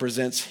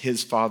represents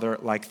his Father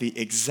like the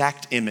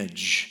exact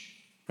image,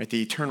 right?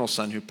 The eternal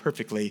Son who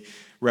perfectly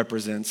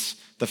represents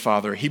the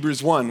Father.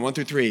 Hebrews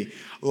 1:1-3.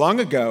 Long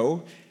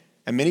ago,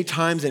 and many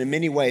times and in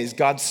many ways,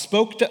 God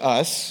spoke to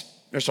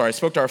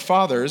our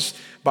fathers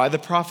by the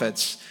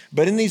prophets.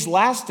 But in these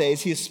last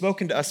days, he has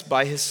spoken to us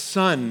by his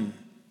Son,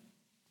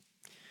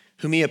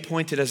 whom he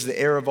appointed as the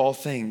heir of all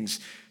things,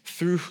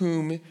 through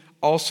whom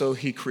also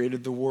he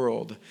created the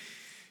world.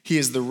 He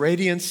is the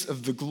radiance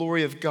of the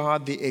glory of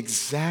God, the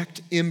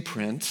exact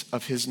imprint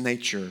of his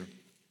nature,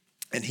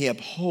 and he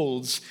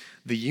upholds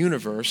the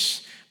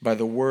universe by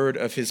the word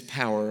of his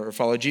power, or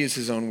follow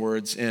Jesus' own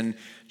words in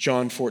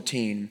John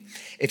 14.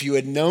 If you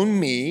had known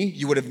me,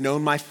 you would have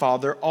known my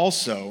Father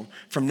also.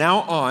 From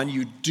now on,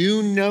 you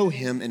do know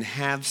him and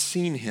have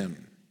seen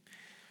him.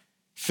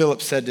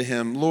 Philip said to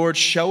him, Lord,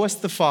 show us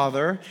the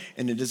Father,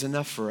 and it is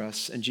enough for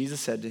us. And Jesus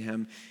said to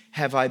him,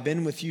 have I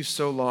been with you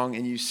so long,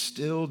 and you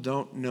still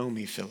don't know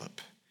me,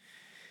 Philip?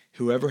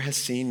 Whoever has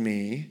seen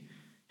me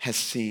has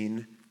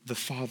seen the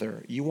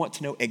Father. You want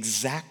to know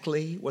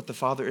exactly what the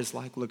Father is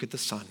like? Look at the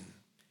Son.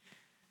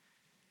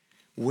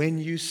 When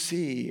you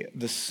see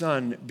the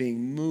Son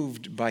being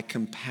moved by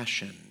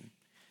compassion,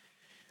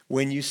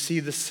 when you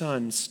see the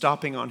Son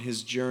stopping on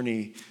his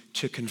journey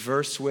to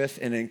converse with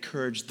and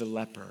encourage the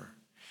leper,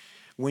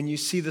 when you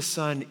see the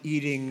Son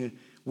eating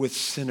with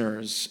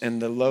sinners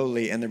and the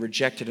lowly and the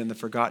rejected and the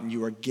forgotten,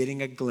 you are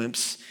getting a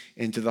glimpse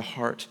into the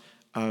heart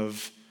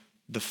of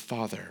the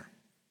Father.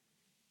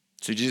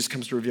 So Jesus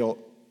comes to reveal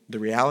the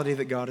reality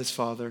that God is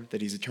Father,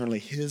 that he's eternally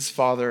his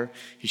Father.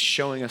 He's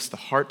showing us the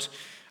heart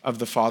of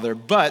the Father.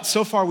 But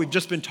so far, we've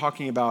just been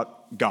talking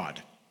about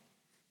God,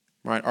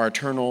 right? Our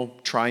eternal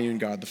triune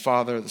God, the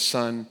Father, the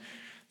Son,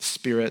 the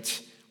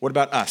Spirit. What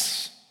about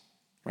us,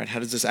 right? How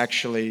does this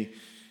actually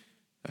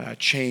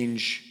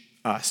change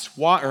us?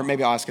 Why, or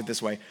maybe I'll ask it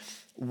this way.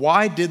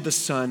 Why did the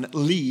Son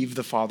leave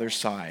the Father's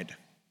side?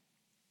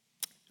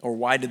 Or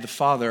why did the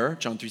Father,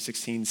 John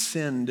 3:16,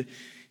 send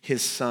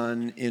his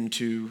Son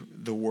into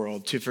the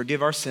world? To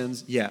forgive our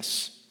sins,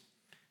 yes.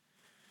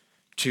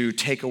 To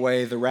take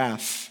away the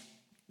wrath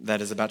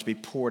that is about to be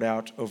poured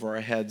out over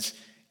our heads,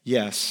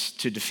 yes.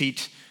 To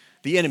defeat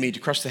the enemy, to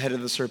crush the head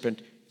of the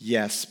serpent,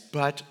 yes.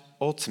 But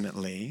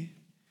ultimately,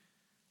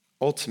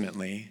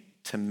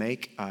 to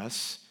make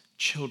us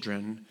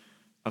children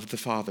of the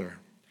Father.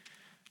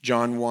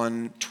 John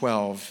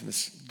 1:12,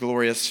 this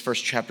glorious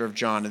first chapter of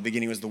John. At the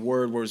beginning was the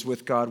Word was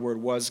with God,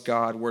 Word was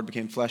God, Word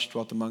became flesh,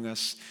 dwelt among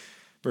us.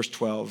 Verse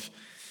 12,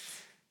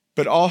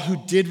 but all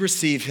who did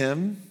receive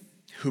him,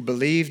 who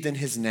believed in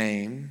his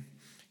name,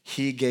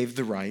 he gave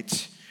the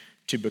right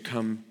to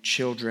become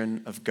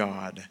children of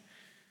God,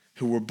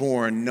 who were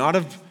born not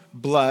of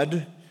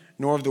blood,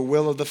 nor of the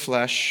will of the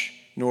flesh,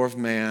 nor of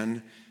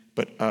man,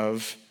 but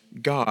of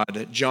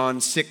God.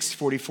 John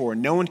 6:44,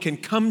 no one can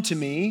come to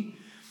me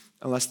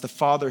unless the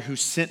Father who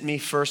sent me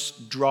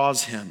first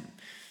draws him.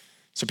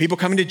 So people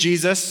coming to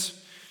Jesus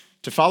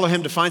to follow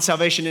him, to find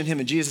salvation in him,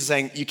 and Jesus is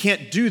saying, you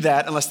can't do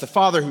that unless the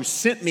Father who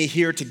sent me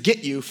here to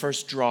get you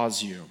first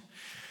draws you.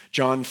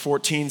 John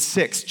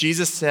 14:6,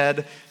 Jesus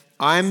said,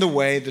 I am the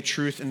way, the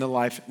truth, and the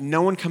life.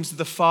 No one comes to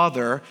the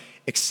Father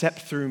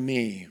except through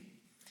me.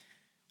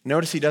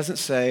 Notice he doesn't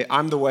say,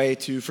 I'm the way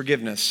to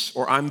forgiveness,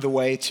 or I'm the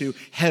way to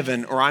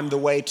heaven, or I'm the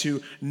way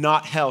to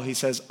not hell. He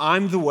says,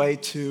 I'm the way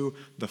to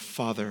the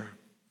Father.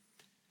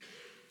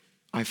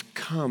 I've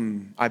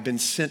been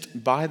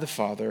sent by the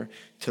Father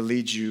to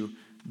lead you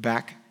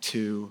back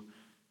to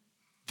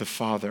the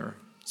Father.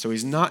 So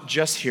he's not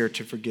just here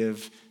to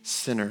forgive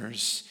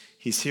sinners.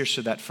 He's here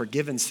so that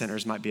forgiven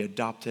sinners might be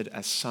adopted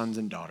as sons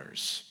and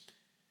daughters.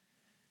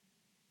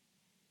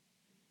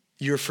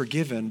 You're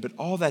forgiven, but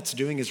all that's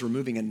doing is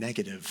removing a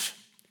negative.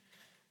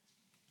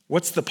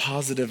 What's the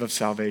positive of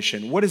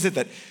salvation? What is it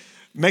that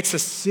makes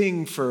us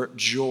sing for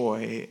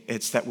joy?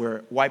 It's that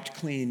we're wiped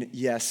clean,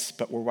 yes,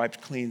 but we're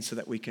wiped clean so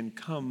that we can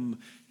come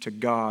to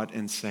God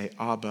and say,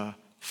 Abba,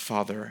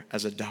 Father,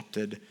 as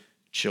adopted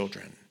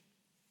children.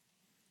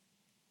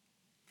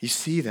 You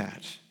see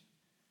that?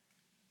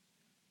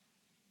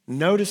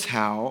 Notice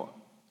how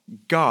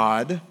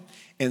God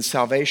and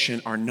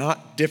salvation are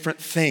not different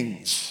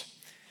things.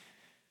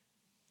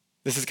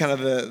 This is kind of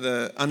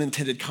the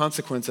unintended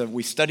consequence of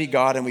we study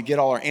God and we get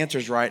all our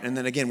answers right, and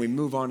then again we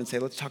move on and say,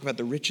 let's talk about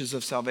the riches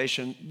of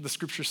salvation. The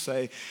scriptures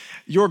say,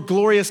 your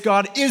glorious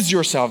God is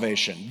your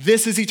salvation.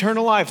 This is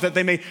eternal life, that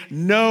they may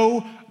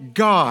know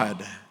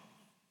God,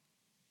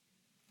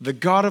 the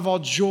God of all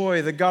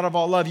joy, the God of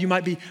all love. You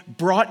might be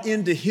brought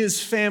into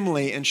his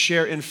family and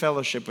share in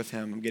fellowship with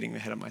him. I'm getting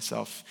ahead of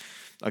myself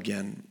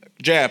again.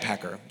 J.I.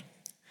 Packer.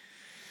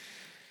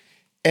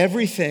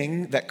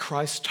 Everything that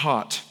Christ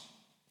taught,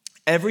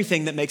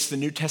 everything that makes the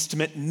New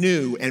Testament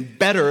new and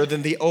better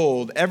than the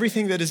Old,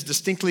 everything that is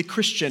distinctly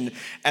Christian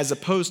as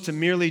opposed to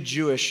merely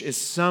Jewish, is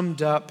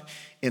summed up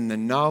in the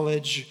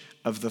knowledge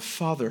of the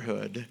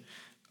fatherhood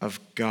of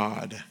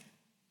God.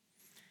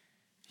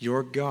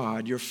 Your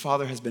God, your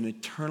Father, has been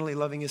eternally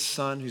loving his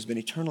Son, who's been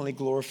eternally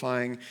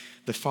glorifying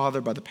the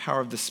Father by the power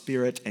of the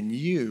Spirit, and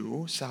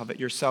your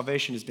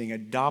salvation is being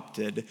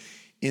adopted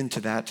into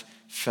that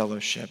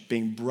fellowship,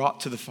 being brought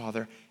to the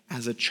Father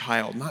as a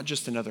child, not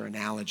just another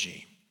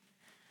analogy,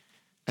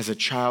 as a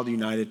child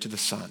united to the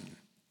Son.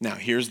 Now,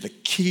 here's the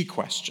key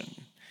question.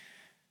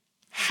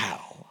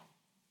 How?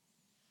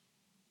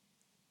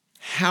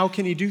 How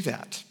can he do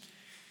that?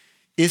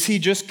 Is he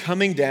just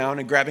coming down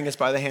and grabbing us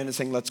by the hand and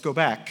saying, let's go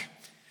back?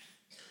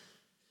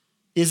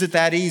 Is it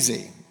that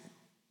easy?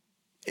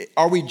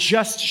 Are we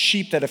just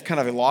sheep that have kind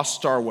of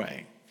lost our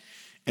way?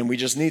 And we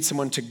just need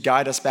someone to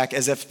guide us back,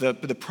 as if the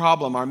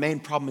problem, our main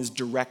problem, is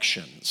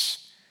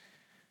directions.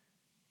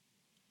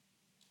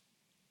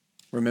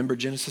 Remember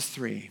Genesis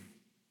 3.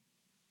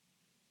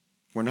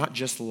 We're not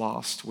just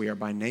lost. We are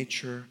by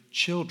nature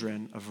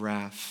children of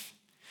wrath.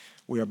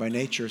 We are by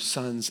nature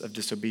sons of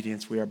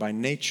disobedience. We are by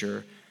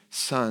nature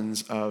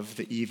sons of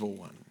the evil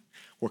one.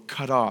 We're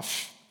cut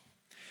off.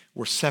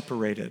 We're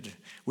separated.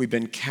 We've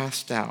been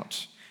cast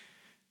out.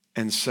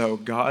 And so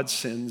God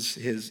sends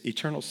his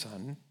eternal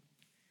Son,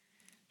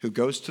 who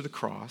goes to the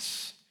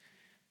cross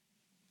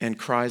and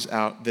cries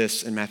out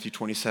this in Matthew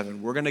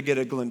 27. We're going to get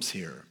a glimpse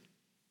here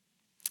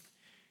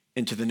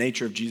into the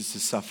nature of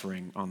Jesus'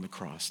 suffering on the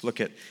cross.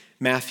 Look at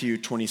Matthew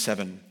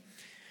 27.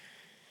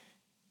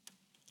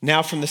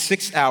 Now from the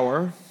 6th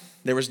hour,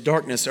 there was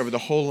darkness over the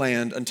whole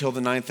land until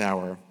the ninth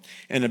hour.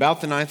 And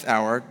about the ninth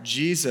hour,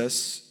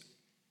 Jesus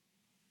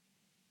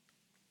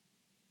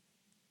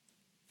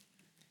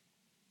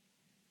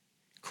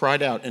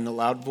cried out in a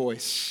loud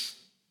voice,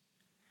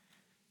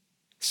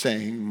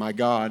 saying, my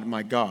God,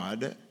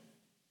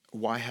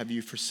 why have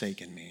you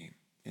forsaken me?"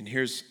 And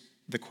here's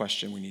the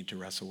question we need to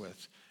wrestle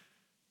with.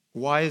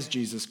 Why is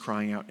Jesus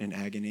crying out in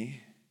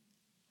agony?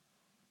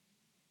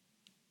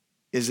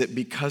 Is it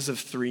because of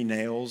 3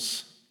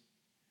 nails?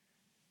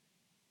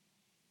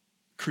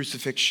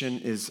 Crucifixion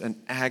is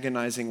an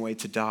agonizing way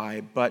to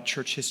die, but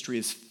church history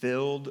is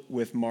filled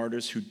with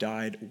martyrs who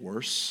died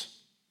worse,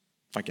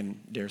 if I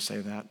can dare say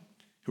that,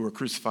 who were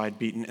crucified,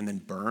 beaten, and then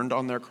burned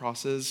on their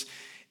crosses,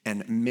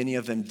 and many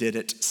of them did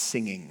it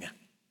singing.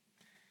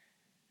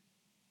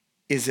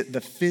 Is it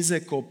the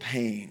physical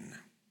pain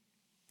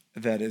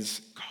that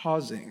is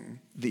causing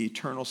the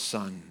eternal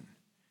Son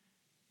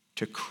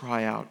to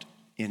cry out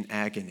in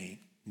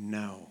agony?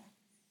 No.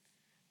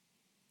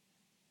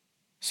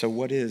 So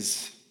what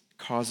is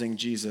causing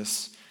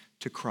Jesus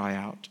to cry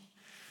out?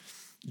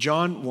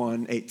 John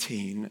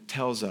 1:18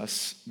 tells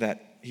us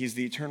that he's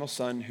the eternal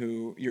Son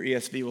who, your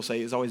ESV will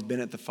say, has always been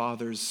at the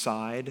Father's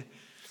side.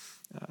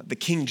 The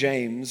King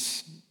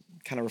James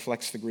kind of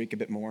reflects the Greek a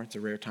bit more. It's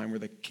a rare time where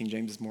the King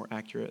James is more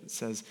accurate. It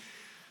says,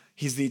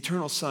 he's the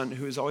eternal Son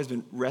who has always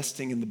been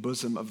resting in the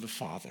bosom of the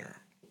Father.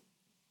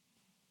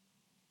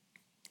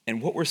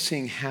 And what we're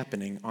seeing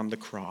happening on the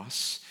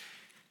cross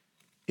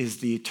is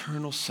the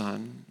eternal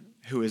Son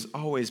who has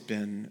always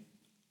been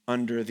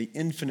under the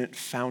infinite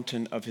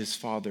fountain of his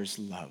Father's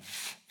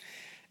love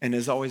and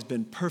has always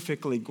been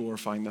perfectly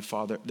glorifying the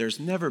Father. There's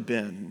never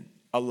been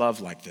a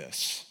love like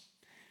this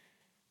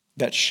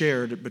that's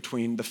shared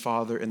between the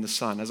Father and the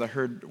Son. As I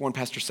heard one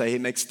pastor say,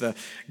 it makes the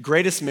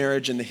greatest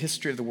marriage in the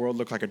history of the world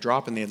look like a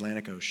drop in the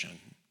Atlantic Ocean.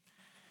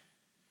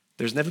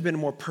 There's never been a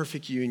more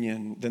perfect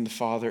union than the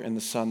Father and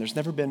the Son. There's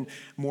never been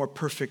more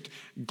perfect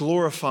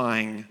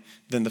glorifying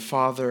than the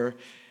Father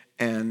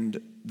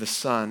and the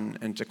Son.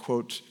 And to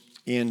quote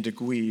Ian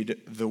DeGuide,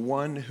 the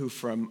one who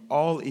from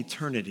all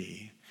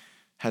eternity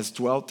has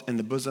dwelt in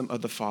the bosom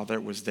of the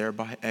Father was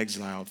thereby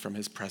exiled from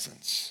his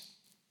presence.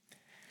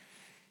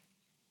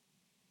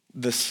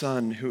 The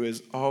Son who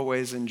has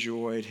always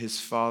enjoyed his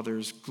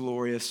Father's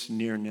glorious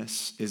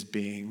nearness is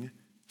being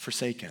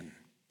forsaken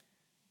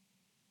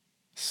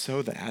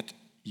so that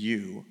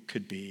you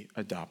could be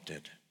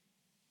adopted.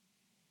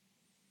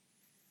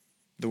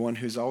 The one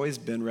who's always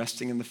been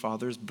resting in the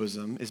Father's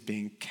bosom is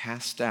being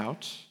cast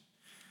out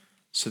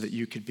so that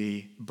you could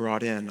be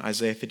brought in.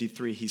 Isaiah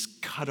 53, he's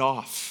cut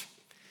off.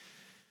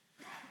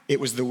 It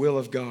was the will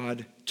of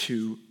God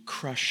to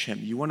crush him.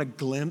 You want a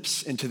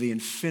glimpse into the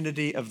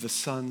infinity of the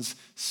Son's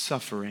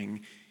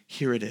suffering?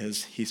 Here it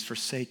is. He's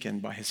forsaken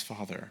by his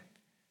Father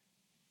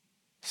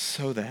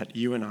so that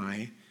you and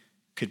I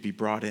could be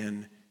brought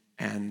in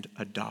and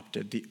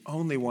adopted. The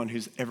only one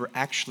who's ever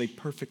actually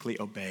perfectly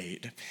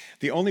obeyed.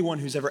 The only one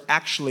who's ever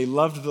actually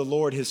loved the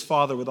Lord, his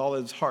Father, with all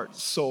his heart,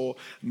 soul,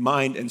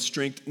 mind, and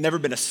strength. Never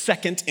been a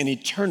second in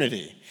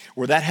eternity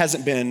where that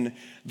hasn't been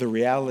the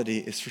reality,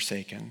 is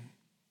forsaken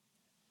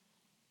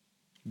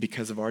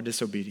because of our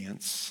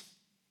disobedience,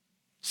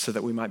 so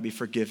that we might be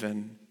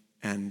forgiven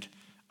and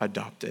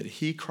adopted.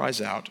 He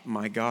cries out,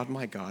 my God,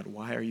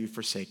 why are you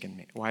forsaken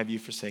me? Why have you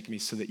forsaken me?"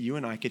 So that you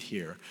and I could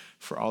hear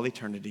for all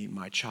eternity,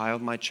 my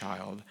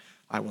child,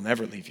 I will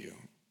never leave you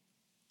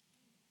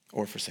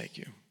or forsake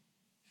you.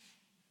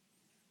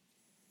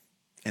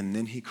 And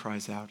then he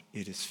cries out,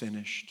 "It is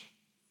finished."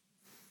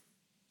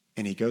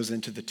 And he goes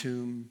into the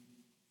tomb.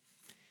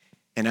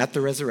 And at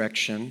the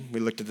resurrection, we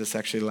looked at this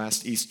actually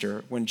last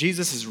Easter, when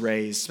Jesus is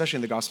raised, especially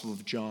in the Gospel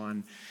of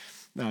John,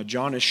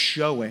 John is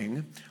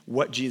showing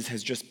what Jesus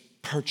has just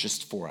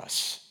purchased for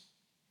us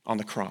on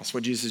the cross,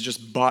 what Jesus has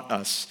just bought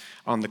us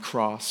on the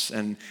cross.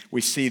 And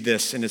we see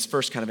this in his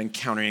first kind of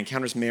encounter. He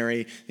encounters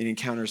Mary, then he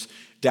encounters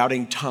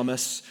doubting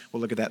Thomas.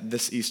 We'll look at that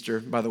this Easter,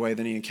 by the way.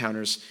 Then he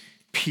encounters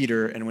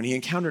Peter. And when he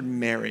encountered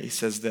Mary, he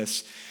says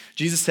this,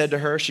 Jesus said to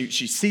her, she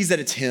sees that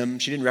it's him.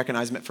 She didn't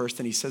recognize him at first.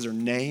 Then he says her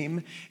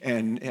name,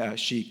 and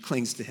she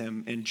clings to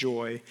him in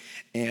joy.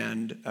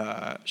 And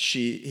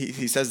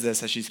he says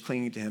this as she's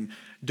clinging to him,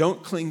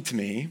 "Don't cling to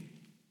me,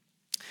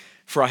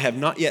 for I have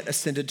not yet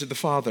ascended to the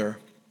Father,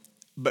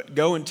 but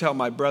go and tell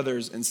my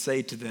brothers and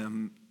say to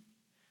them,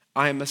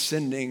 I am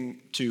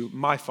ascending to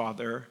my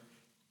Father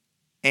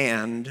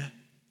and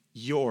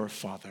your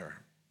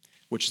Father,"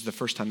 which is the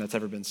first time that's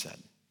ever been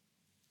said.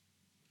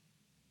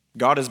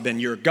 God has been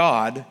your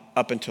God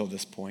up until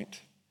this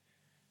point.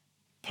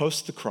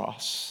 Post the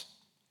cross,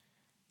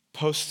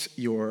 post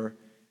your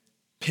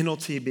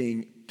penalty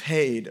being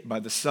paid by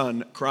the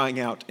Son crying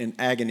out in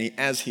agony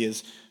as he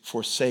is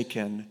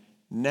forsaken,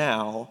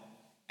 now,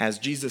 as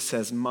Jesus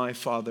says, "My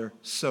Father,"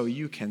 so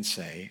you can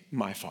say,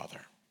 "My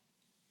Father."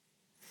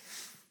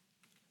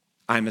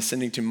 I'm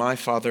ascending to my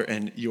Father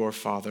and your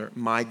Father,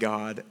 my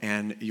God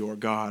and your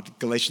God.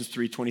 Galatians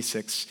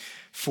 3:26,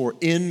 "For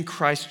in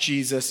Christ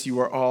Jesus you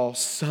are all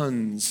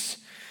sons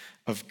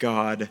of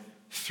God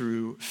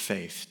through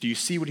faith." Do you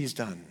see what he's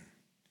done?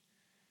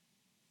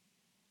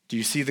 Do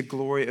you see the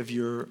glory of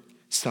your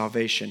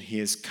salvation? He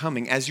is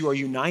coming. As you are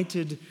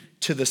united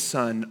to the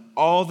Son,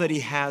 all that he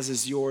has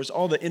is yours.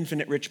 All the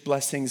infinite rich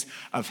blessings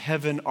of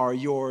heaven are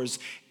yours,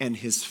 and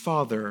his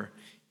Father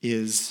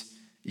is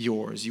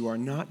yours. You are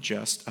not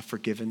just a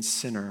forgiven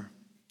sinner.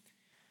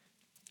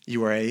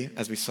 You are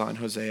as we saw in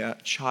Hosea,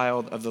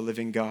 child of the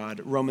living God.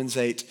 Romans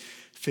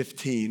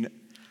 8:15. This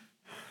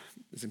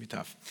is going to be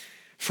tough.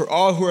 For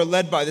all who are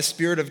led by the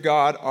Spirit of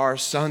God are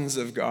sons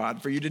of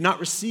God. For you did not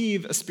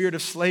receive a spirit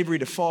of slavery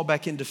to fall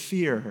back into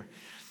fear,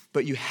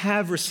 but you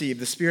have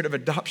received the spirit of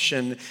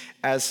adoption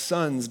as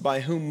sons, by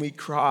whom we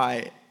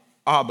cry,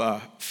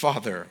 Abba,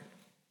 Father.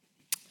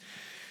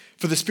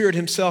 For the Spirit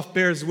himself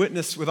bears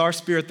witness with our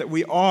spirit that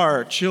we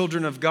are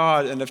children of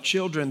God, and of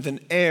children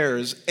then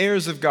heirs,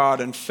 heirs of God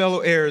and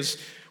fellow heirs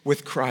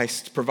with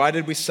Christ,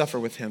 provided we suffer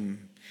with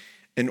him,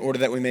 in order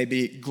that we may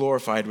be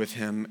glorified with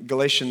him.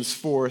 Galatians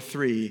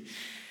 4:3.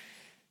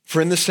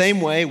 For in the same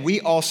way,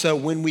 we also,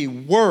 when we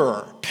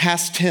were,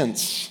 past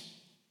tense,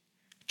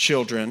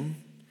 children,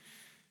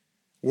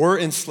 were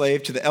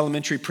enslaved to the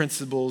elementary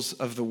principles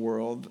of the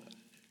world.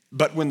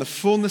 But when the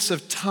fullness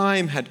of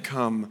time had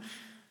come,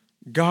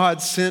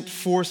 God sent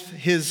forth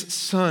his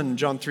Son,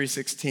 John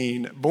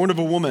 3:16, born of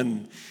a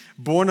woman,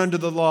 born under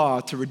the law,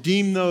 to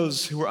redeem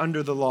those who were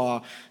under the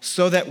law,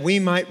 so that we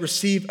might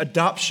receive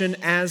adoption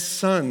as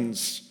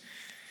sons.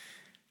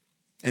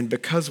 And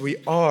because we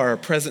are,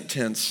 present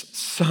tense,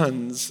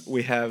 sons,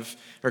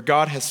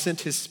 God has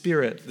sent his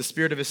Spirit, the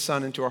Spirit of his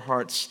Son, into our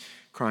hearts,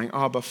 crying,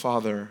 Abba,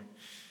 Father.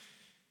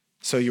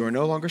 So you are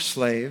no longer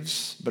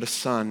slaves, but a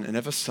son, and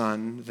if a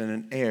son, then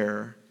an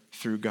heir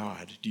through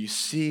God. Do you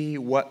see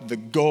what the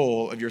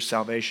goal of your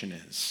salvation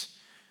is?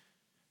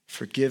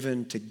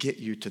 Forgiven to get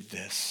you to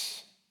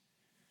this.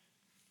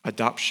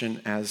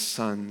 Adoption as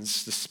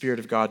sons, the Spirit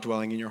of God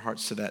dwelling in your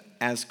hearts, so that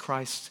as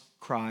Christ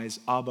cries,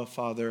 Abba,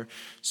 Father,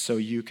 so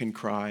you can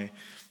cry,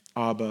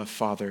 Abba,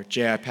 Father.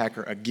 J.I.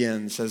 Packer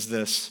again says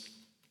this: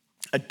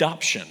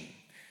 adoption,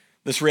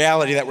 this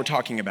reality that we're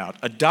talking about,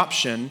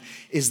 adoption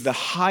is the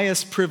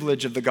highest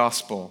privilege of the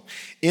gospel.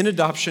 In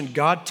adoption,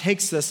 God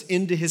takes us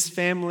into his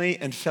family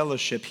and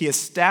fellowship. He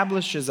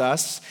establishes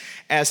us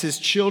as his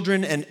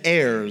children and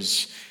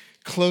heirs.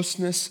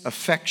 Closeness,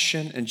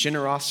 affection, and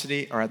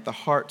generosity are at the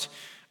heart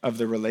of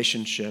the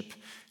relationship.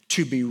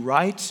 To be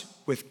right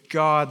with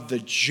God the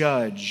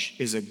judge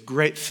is a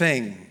great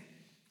thing.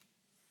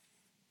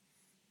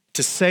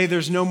 To say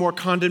there's no more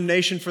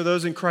condemnation for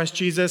those in Christ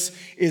Jesus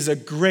is a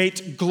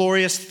great,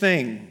 glorious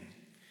thing.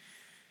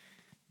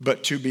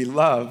 But to be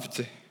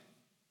loved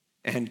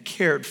and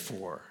cared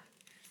for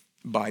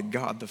by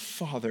God the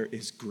Father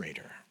is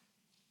greater.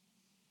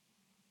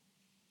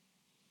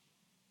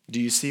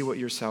 Do you see what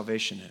your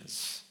salvation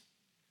is?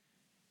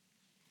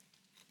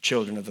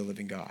 Children of the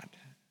living God.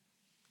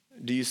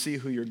 Do you see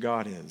who your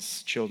God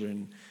is?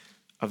 Children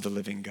of the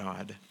living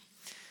God.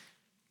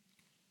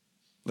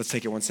 Let's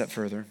take it one step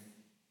further.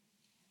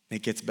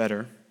 It gets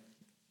better,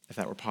 if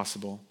that were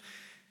possible.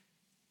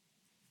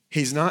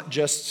 He's not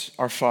just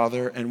our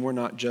Father, and we're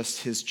not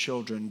just his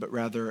children, but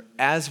rather,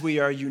 as we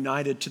are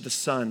united to the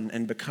Son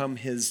and become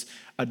his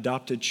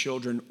adopted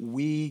children,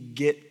 we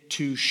get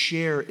to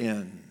share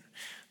in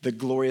the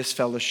glorious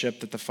fellowship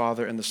that the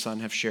Father and the Son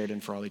have shared in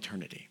for all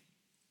eternity.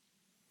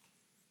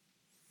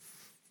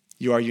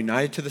 You are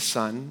united to the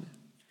Son,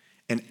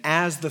 and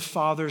as the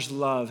Father's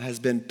love has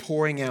been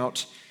pouring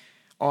out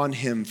on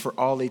him for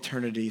all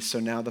eternity,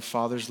 so now the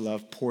Father's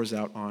love pours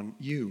out on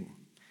you.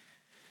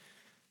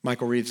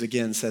 Michael Reeves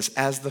again says,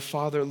 as the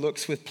Father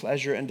looks with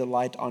pleasure and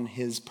delight on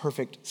his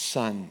perfect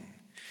Son,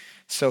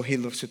 so he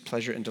looks with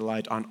pleasure and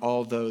delight on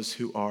all those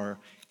who are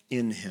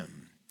in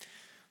him.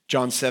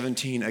 John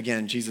 17,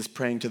 again, Jesus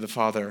praying to the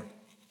Father,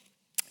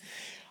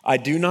 I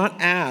do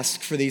not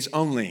ask for these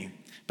only,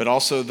 but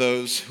also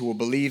those who will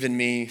believe in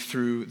me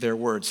through their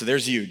word. So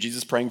there's you,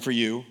 Jesus praying for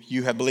you.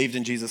 You have believed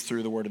in Jesus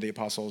through the word of the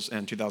apostles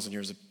and 2,000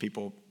 years of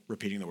people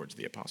repeating the words of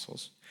the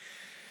apostles.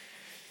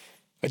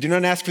 I do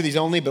not ask for these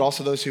only, but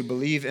also those who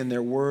believe in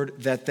their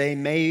word, that they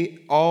may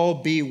all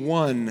be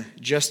one,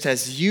 just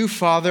as you,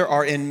 Father,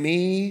 are in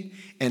me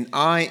and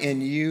I in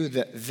you,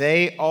 that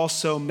they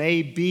also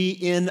may be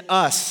in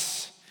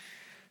us,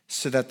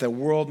 so that the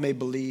world may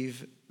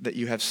believe that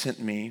you have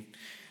sent me.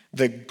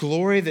 The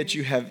glory that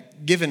you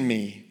have given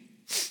me,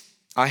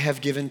 I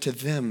have given to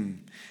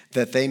them,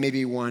 that they may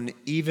be one,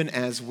 even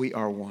as we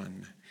are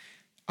one.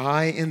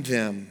 I in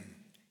them,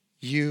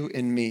 you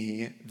in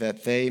me,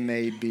 that they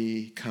may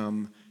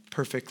become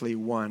perfectly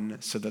one,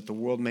 so that the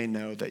world may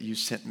know that you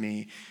sent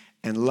me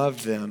and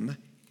loved them,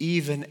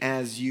 even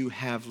as you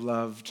have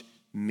loved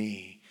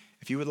me.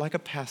 If you would like a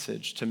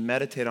passage to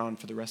meditate on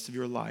for the rest of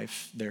your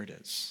life, there it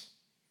is.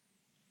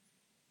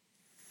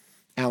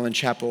 Alan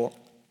Chappell,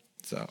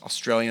 it's an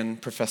Australian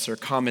professor,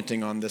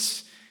 commenting on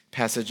this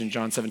passage in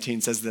John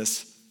 17, says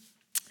this: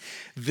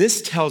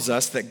 this tells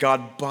us that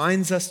God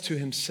binds us to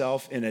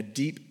himself in a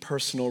deep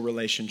personal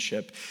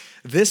relationship.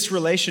 This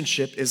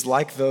relationship is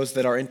like those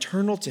that are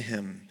internal to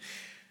him.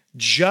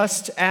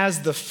 Just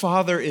as the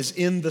Father is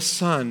in the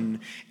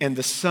Son, and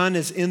the Son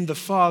is in the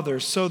Father,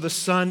 so the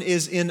Son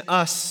is in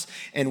us,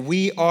 and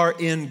we are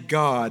in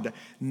God.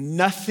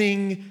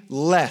 Nothing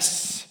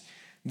less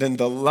than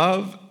the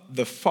love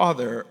the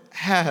Father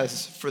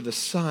has for the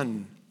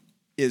Son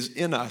is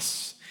in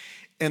us,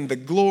 and the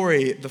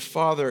glory the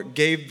Father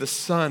gave the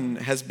Son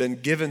has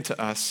been given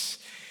to us.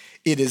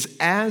 It is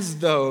as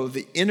though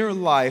the inner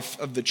life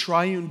of the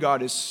triune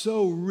God is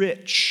so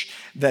rich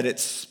that it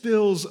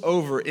spills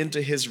over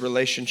into his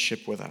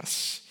relationship with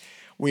us.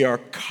 We are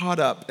caught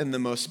up in the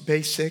most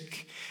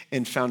basic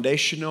and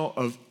foundational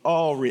of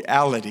all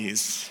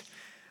realities,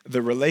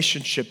 the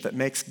relationship that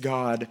makes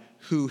God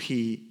who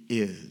he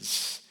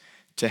is.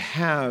 To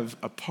have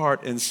a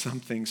part in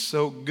something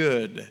so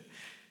good,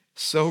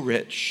 so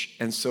rich,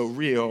 and so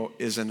real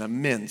is an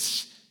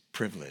immense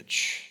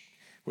privilege,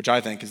 which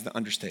I think is the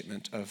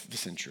understatement of the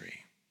century.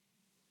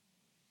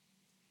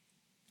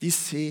 Do you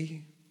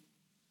see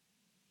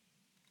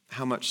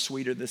how much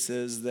sweeter this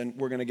is than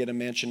we're going to get a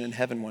mansion in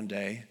heaven one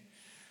day,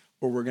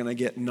 or we're going to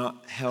get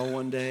not hell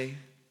one day?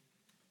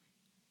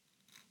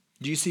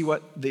 Do you see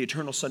what the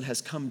eternal Son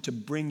has come to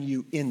bring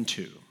you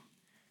into?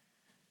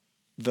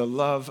 The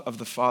love of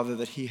the Father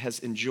that he has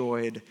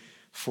enjoyed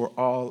for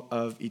all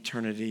of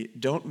eternity.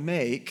 Don't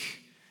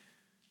make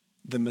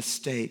the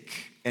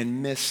mistake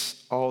and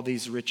miss all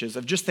these riches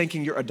of just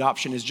thinking your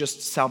adoption is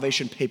just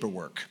salvation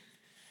paperwork,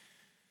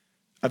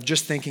 of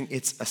just thinking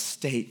it's a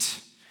state,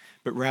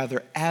 but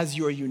rather as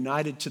you are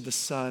united to the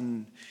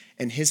Son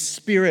and his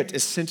Spirit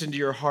is sent into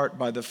your heart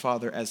by the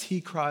Father, as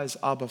he cries,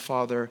 Abba,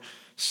 Father,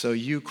 so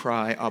you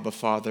cry, Abba,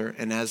 Father.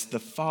 And as the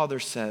Father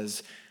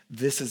says,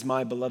 this is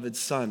my beloved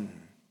Son,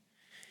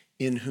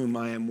 in whom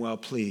I am well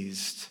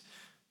pleased,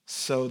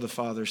 so the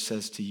Father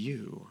says to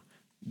you,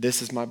 this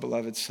is my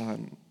beloved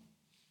Son,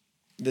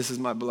 this is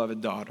my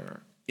beloved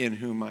daughter, in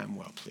whom I am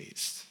well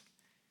pleased,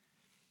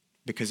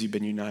 because you've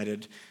been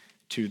united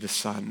to the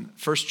Son.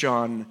 1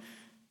 John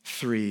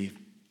 3,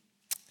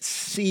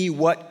 see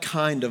what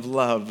kind of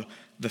love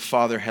the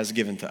Father has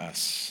given to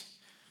us.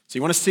 So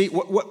you want to see,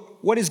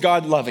 what is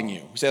God loving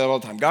you? We say that all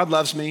the time. God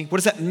loves me. What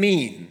does that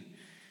mean?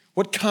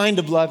 What kind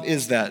of love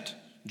is that,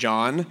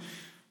 John?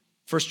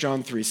 1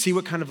 John 3, see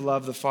what kind of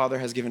love the Father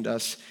has given to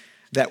us,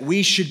 that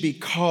we should be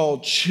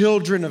called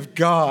children of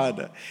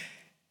God,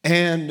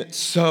 and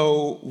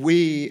so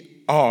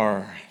we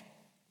are.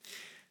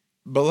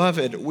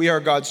 Beloved, we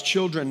are God's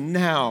children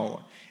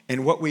now,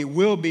 and what we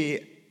will be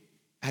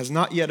has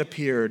not yet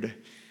appeared,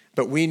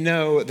 but we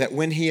know that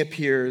when he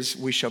appears,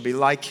 we shall be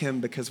like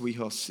him because we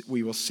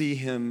will see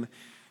him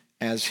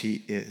as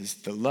he is.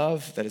 The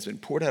love that has been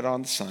poured out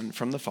on the Son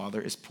from the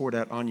Father is poured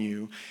out on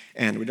you.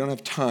 And we don't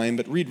have time,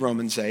 but read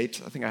Romans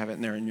 8. I think I have it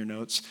in there in your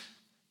notes.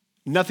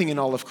 Nothing in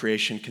all of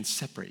creation can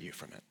separate you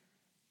from it.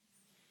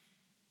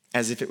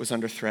 As if it was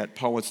under threat,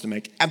 Paul wants to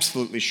make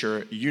absolutely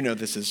sure you know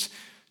this is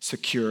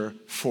secure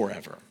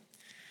forever.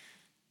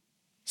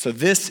 So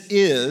this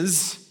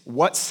is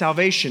what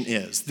salvation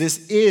is.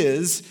 This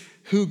is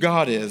who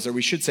God is, or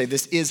we should say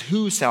this is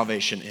who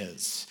salvation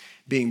is.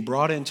 Being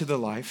brought into the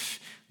life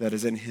that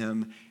is in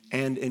him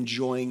and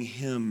enjoying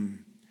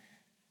him.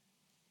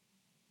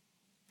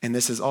 And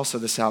this is also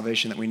the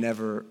salvation that we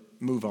never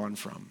move on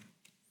from.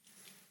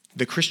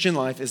 The Christian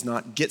life is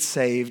not get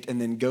saved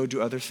and then go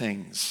do other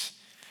things.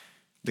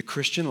 The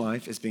Christian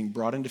life is being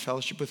brought into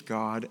fellowship with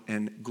God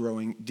and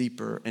growing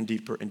deeper and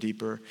deeper and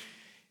deeper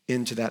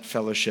into that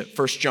fellowship.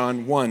 1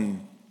 John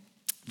 1,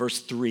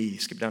 verse 3,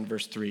 skip down to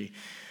verse 3.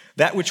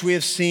 That which we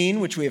have seen,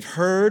 which we have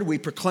heard, we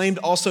proclaimed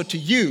also to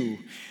you,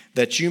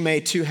 that you may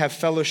too have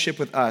fellowship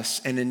with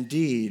us. And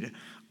indeed,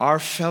 our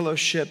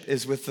fellowship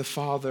is with the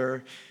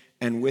Father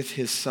and with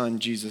his Son,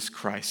 Jesus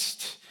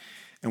Christ.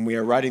 And we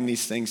are writing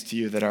these things to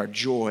you that our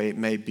joy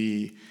may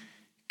be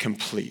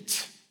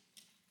complete.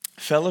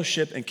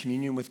 Fellowship and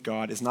communion with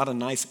God is not a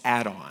nice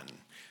add-on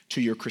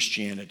to your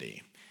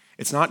Christianity.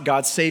 It's not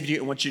God saved you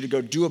and wants you to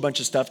go do a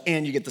bunch of stuff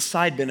and you get the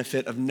side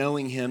benefit of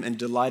knowing him and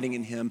delighting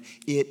in him.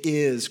 It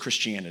is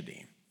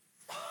Christianity.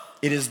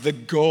 It is the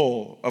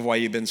goal of why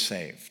you've been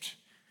saved.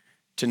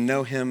 To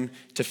know him,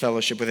 to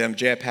fellowship with him.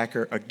 J.I.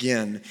 Packer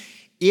again.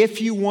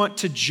 If you want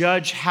to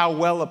judge how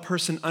well a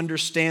person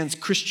understands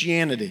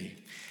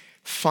Christianity,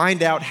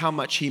 find out how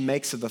much he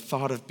makes of the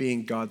thought of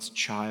being God's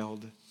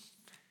child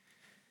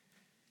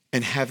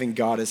and having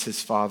God as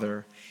his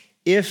Father.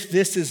 If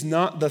this is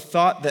not the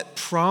thought that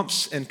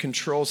prompts and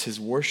controls his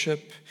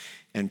worship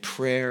and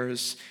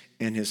prayers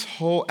and his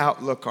whole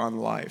outlook on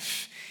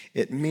life,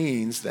 it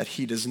means that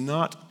he does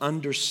not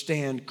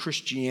understand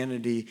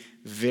Christianity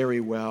very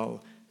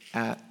well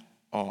at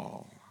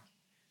all.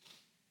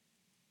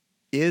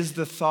 Is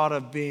the thought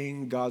of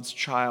being God's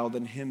child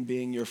and him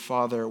being your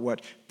Father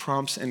what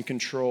prompts and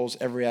controls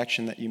every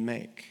action that you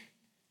make?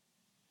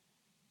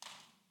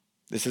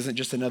 This isn't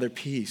just another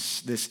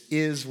piece. This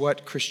is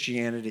what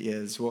Christianity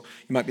is. Well,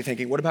 you might be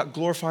thinking, what about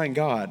glorifying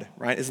God,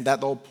 right? Isn't that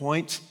the whole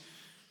point?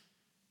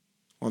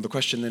 Well, the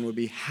question then would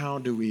be, how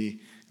do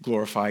we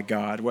glorify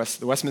God.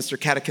 The Westminster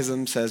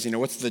Catechism says,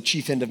 what's the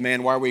chief end of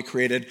man? Why are we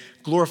created?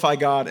 Glorify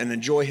God and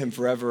enjoy him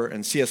forever.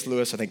 And C.S.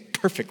 Lewis, I think,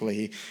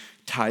 perfectly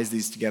ties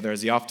these together,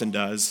 as he often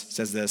does,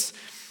 says this.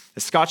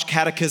 The Scotch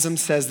Catechism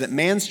says that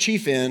man's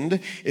chief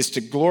end is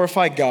to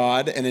glorify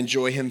God and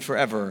enjoy him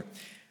forever.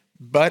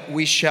 But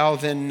we shall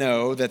then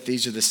know that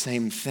these are the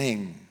same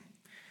thing.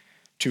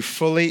 To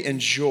fully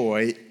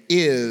enjoy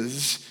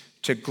is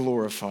to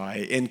glorify.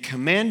 In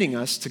commanding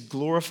us to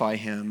glorify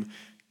him,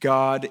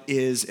 God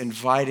is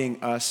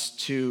inviting us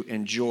to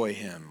enjoy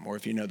him. Or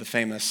if you know the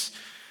famous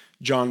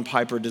John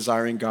Piper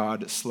Desiring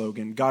God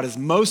slogan, God is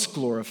most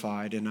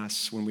glorified in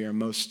us when we are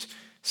most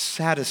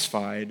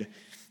satisfied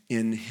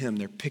in him.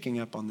 They're picking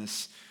up on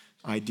this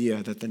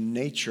idea that the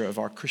nature of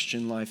our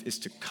Christian life is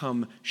to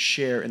come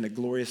share in the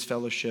glorious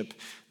fellowship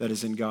that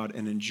is in God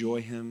and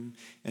enjoy him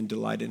and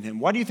delight in him.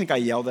 Why do you think I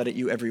yell that at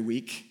you every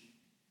week?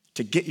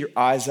 To get your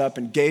eyes up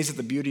and gaze at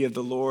the beauty of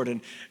the Lord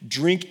and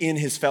drink in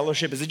his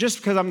fellowship? Is it just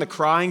because I'm the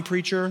crying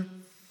preacher?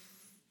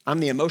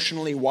 I'm the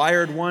emotionally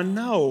wired one?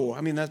 No,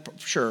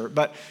 that's sure.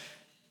 But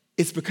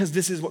it's because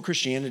this is what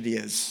Christianity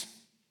is.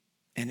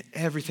 And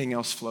everything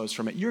else flows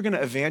from it. You're going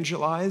to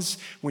evangelize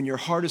when your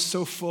heart is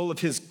so full of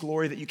his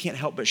glory that you can't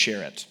help but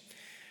share it.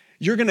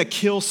 You're going to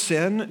kill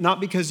sin, not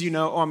because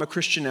I'm a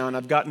Christian now and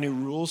I've got new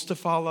rules to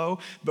follow,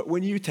 but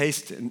when you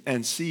taste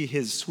and see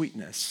his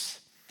sweetness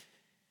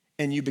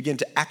and you begin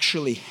to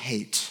actually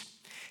hate,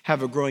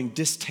 have a growing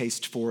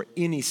distaste for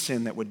any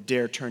sin that would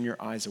dare turn your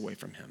eyes away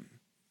from him.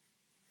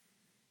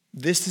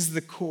 This is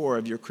the core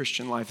of your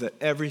Christian life, that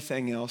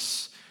everything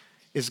else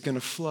is going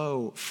to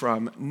flow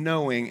from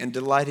knowing and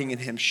delighting in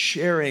him,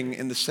 sharing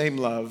in the same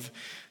love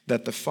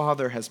that the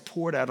Father has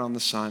poured out on the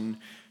Son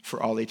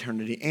for all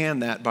eternity.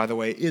 And that, by the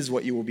way, is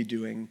what you will be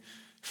doing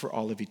for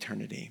all of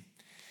eternity.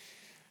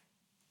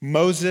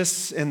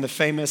 Moses, in the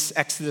famous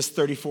Exodus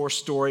 34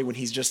 story, when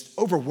he's just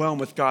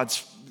overwhelmed with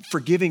God's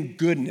forgiving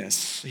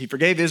goodness, he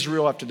forgave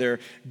Israel after their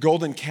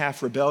golden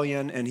calf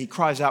rebellion, and he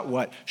cries out,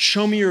 what?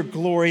 Show me your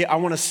glory. I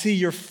want to see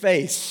your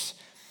face.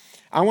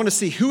 I want to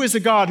see who is a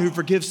God who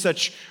forgives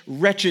such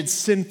wretched,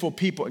 sinful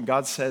people. And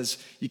God says,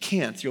 you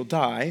can't, you'll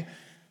die.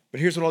 But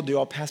here's what I'll do.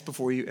 I'll pass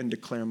before you and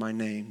declare my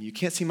name. You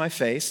can't see my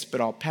face,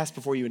 but I'll pass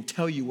before you and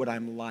tell you what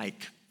I'm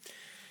like.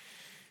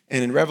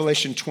 And in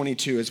Revelation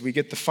 22, as we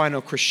get the final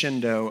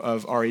crescendo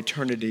of our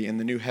eternity in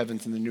the new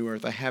heavens and the new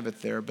earth, I have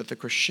it there, but the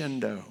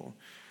crescendo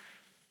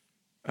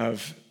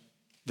of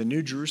the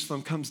new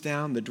Jerusalem comes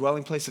down, the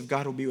dwelling place of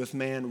God will be with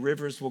man,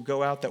 rivers will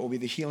go out, that will be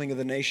the healing of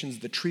the nations,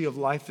 the tree of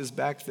life is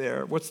back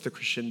there. What's the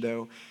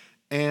crescendo?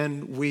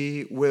 And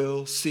we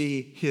will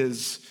see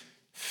his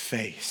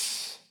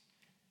face.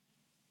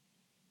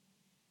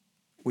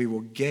 We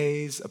will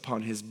gaze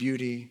upon his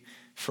beauty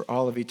for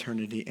all of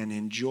eternity and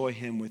enjoy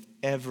him with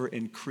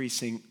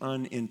ever-increasing,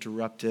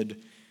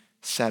 uninterrupted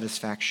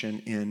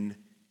satisfaction in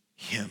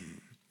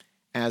him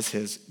as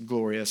his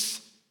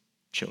glorious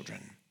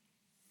children.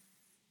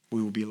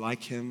 We will be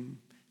like him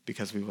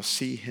because we will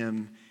see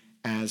him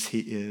as he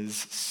is.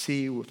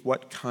 See with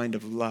what kind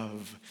of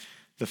love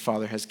the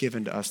Father has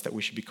given to us that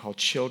we should be called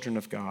children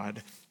of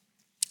God.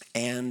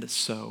 And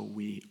so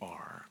we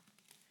are.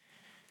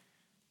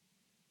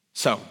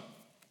 So,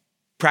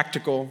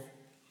 practical.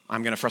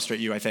 I'm going to frustrate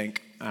you, I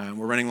think.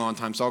 We're running low on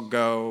time, so I'll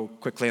go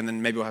quickly and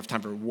then maybe we'll have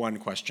time for one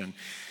question.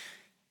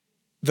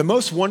 The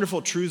most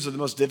wonderful truths are the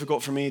most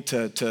difficult for me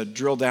to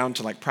drill down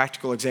to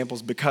practical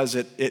examples because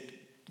it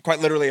quite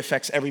literally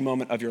affects every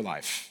moment of your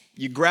life.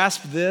 You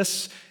grasp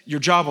this, your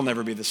job will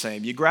never be the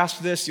same. You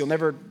grasp this, you'll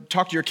never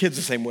talk to your kids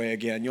the same way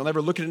again. You'll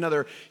never look at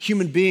another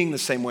human being the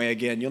same way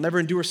again. You'll never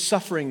endure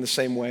suffering the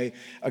same way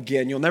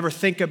again. You'll never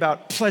think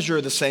about pleasure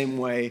the same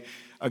way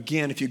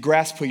again if you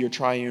grasp who your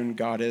triune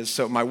God is.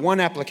 So my one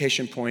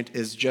application point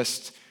is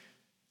just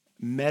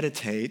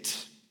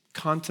meditate,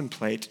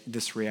 contemplate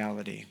this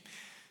reality.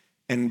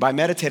 And by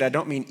meditate, I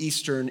don't mean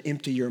Eastern,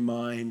 empty your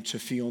mind to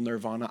feel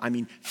nirvana. I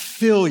mean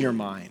fill your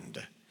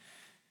mind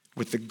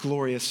with the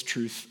glorious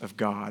truth of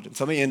God. And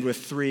so let me end with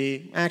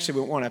three.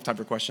 Actually, we won't have time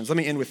for questions. Let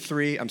me end with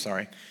three.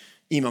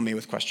 Email me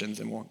with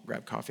questions and we'll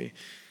grab coffee.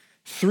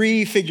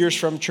 3 figures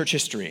from church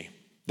history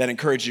that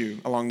encourage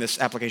you along this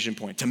application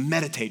point to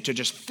meditate, to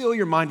just fill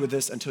your mind with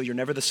this until you're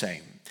never the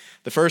same.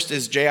 The first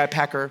is J.I.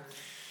 Packer,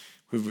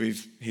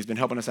 he's been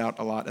helping us out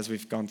a lot as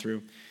we've gone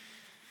through.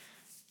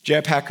 J.I.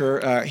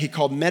 Packer, he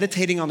called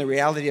meditating on the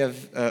reality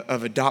of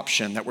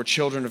adoption, that we're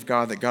children of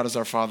God, that God is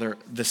our Father,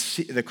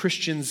 the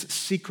Christian's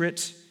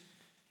secret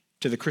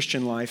to the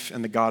Christian life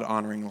and the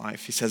God-honoring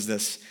life. He says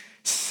this,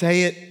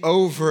 say it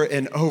over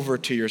and over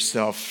to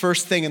yourself.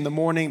 First thing in the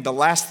morning, the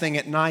last thing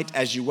at night,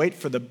 as you wait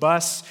for the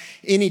bus,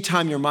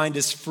 anytime your mind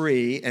is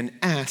free, and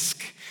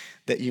ask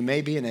that you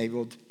may be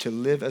enabled to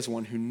live as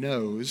one who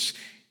knows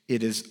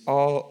it is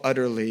all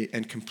utterly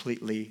and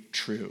completely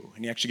true.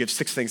 And he actually gives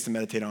 6 things to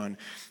meditate on.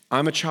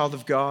 I'm a child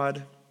of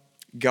God.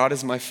 God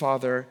is my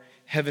Father.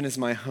 Heaven is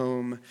my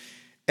home.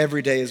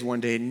 Every day is one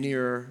day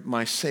nearer.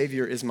 My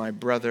Savior is my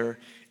brother.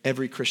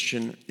 Every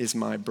Christian is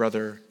my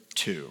brother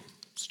too.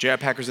 It's J.I.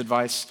 Packer's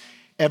advice.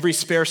 Every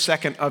spare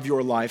second of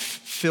your life,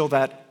 fill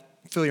that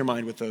Fill your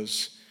mind with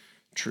those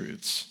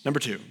truths. Number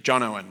 2,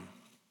 John Owen,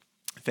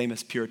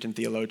 famous Puritan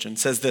theologian,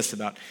 says this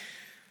about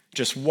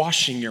just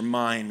washing your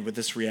mind with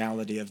this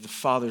reality of the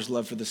Father's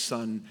love for the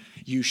Son,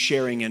 you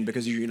sharing in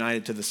because you're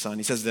united to the Son.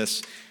 He says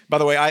this, by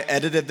the way, I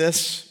edited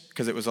this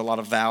because it was a lot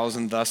of thous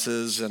and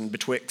thuses and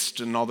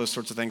betwixt and all those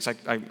sorts of things.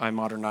 I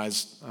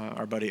modernized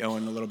our buddy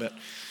Owen a little bit.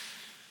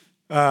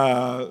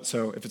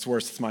 So if it's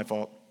worse, it's my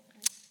fault.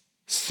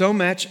 So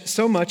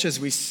much as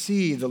we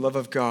see the love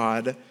of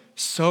God,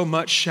 so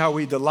much shall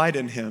we delight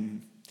in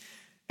him,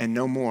 and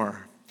no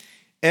more.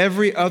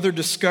 Every other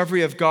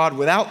discovery of God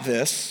without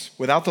this,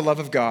 without the love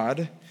of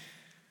God,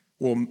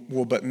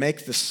 will but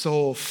make the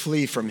soul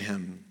flee from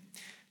him.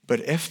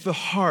 But if the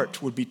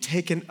heart would be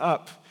taken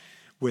up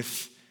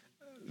with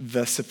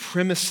the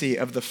supremacy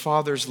of the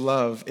Father's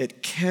love,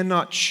 it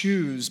cannot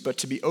choose but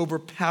to be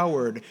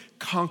overpowered,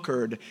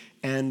 conquered,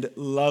 and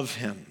love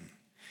him.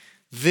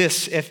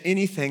 This, if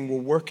anything, will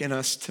work in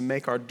us to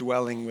make our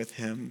dwelling with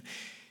him.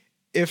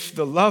 If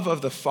the love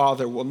of the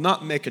Father will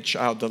not make a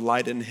child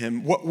delight in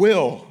him, what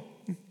will?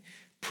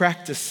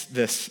 Practice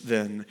this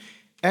then.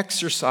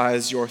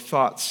 Exercise your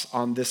thoughts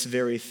on this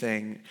very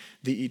thing,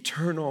 the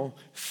eternal,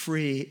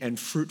 free, and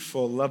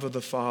fruitful love of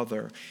the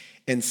Father,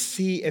 and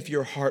see if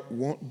your heart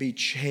won't be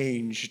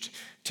changed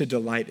to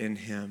delight in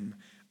him.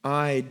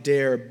 I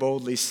dare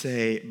boldly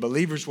say,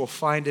 believers will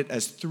find it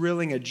as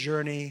thrilling a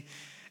journey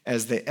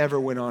as they ever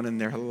went on in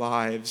their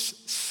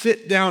lives.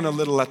 Sit down a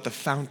little at the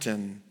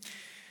fountain,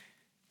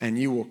 and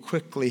you will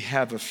quickly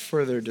have a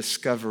further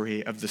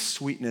discovery of the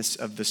sweetness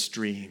of the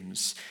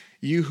streams.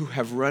 You who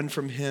have run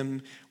from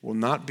him will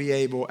not be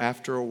able,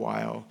 after a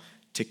while,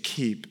 to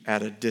keep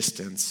at a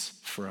distance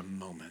for a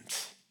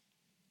moment.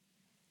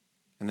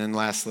 And then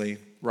lastly,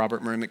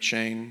 Robert Murray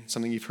McCheyne,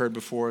 something you've heard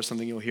before,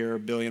 something you'll hear a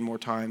billion more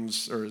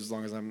times, or as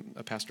long as I'm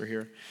a pastor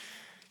here.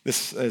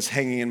 This is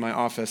hanging in my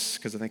office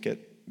because I think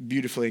it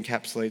beautifully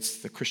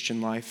encapsulates the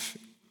Christian life.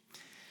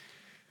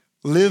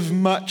 Live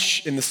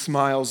much in the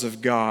smiles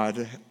of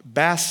God,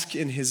 bask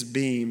in his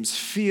beams,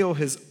 feel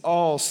his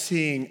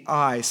all-seeing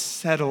eye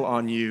settle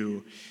on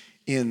you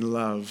in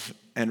love,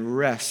 and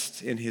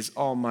rest in his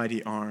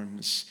almighty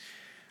arms.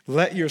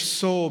 Let your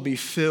soul be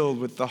filled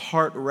with the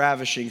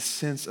heart-ravishing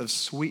sense of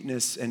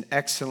sweetness and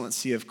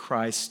excellency of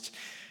Christ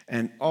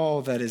and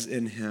all that is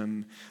in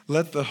him.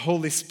 Let the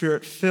Holy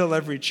Spirit fill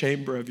every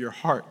chamber of your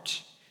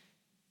heart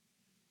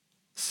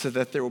so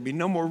that there will be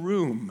no more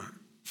room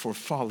for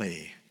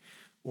folly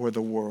or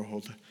the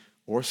world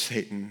or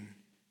Satan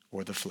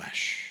or the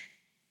flesh.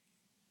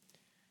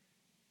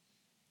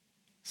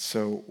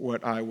 So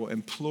what I will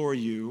implore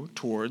you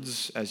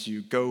towards as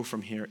you go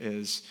from here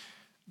is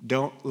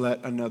don't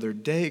let another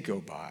day go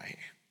by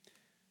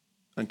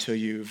until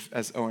you've,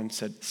 as Owen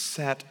said,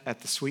 sat at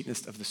the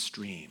sweetness of the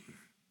stream.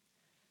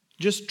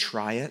 Just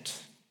try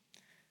it.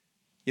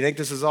 You think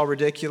this is all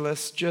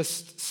ridiculous?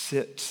 Just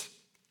sit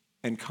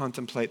and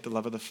contemplate the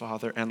love of the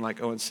Father. And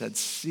like Owen said,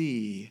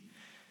 see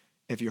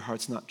if your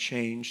heart's not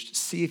changed.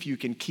 See if you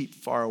can keep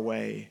far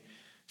away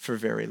for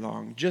very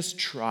long. Just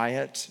try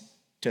it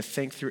to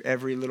think through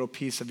every little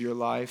piece of your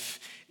life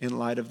in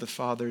light of the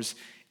Father's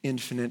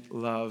infinite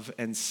love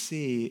and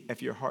see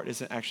if your heart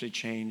isn't actually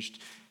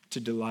changed to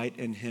delight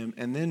in him.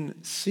 And then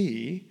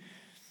see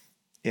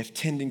if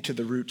tending to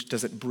the root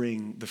doesn't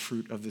bring the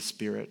fruit of the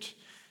Spirit.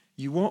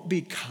 You won't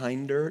be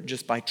kinder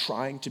just by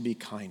trying to be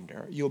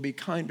kinder. You'll be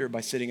kinder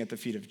by sitting at the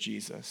feet of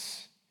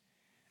Jesus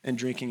and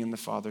drinking in the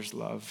Father's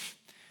love.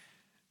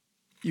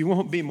 You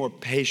won't be more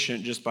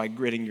patient just by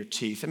gritting your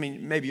teeth. I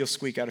mean, maybe you'll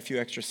squeak out a few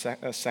extra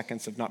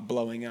seconds of not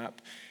blowing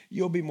up.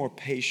 You'll be more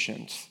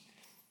patient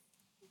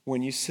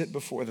when you sit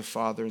before the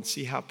Father and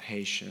see how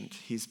patient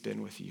he's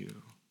been with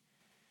you.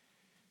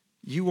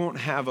 You won't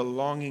have a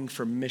longing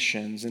for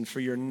missions and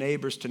for your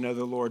neighbors to know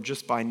the Lord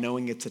just by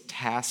knowing it's a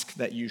task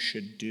that you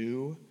should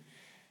do.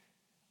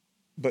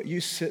 But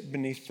you sit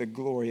beneath the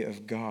glory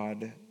of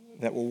God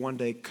that will one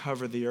day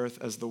cover the earth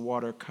as the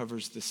water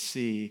covers the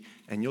sea,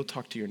 and you'll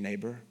talk to your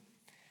neighbor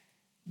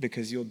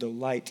because you'll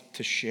delight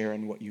to share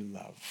in what you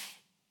love.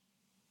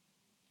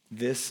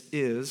 This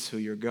is who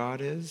your God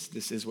is.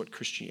 This is what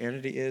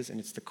Christianity is, and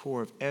it's the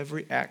core of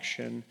every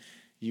action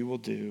you will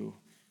do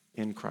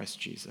in Christ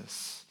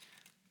Jesus.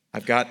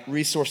 I've got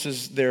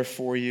resources there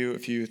for you.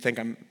 If you think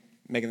I'm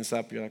making this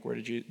up, you're like, where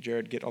did you,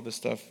 Jared, get all this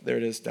stuff? There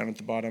it is down at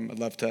the bottom. I'd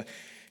love to,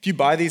 if you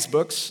buy these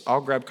books,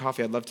 I'll grab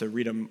coffee. I'd love to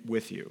read them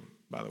with you,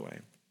 by the way.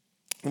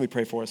 Let me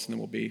pray for us, and then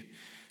we'll be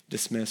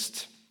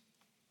dismissed.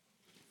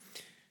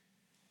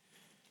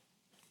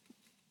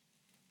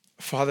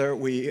 Father,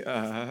 we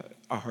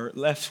are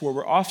left where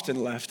we're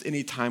often left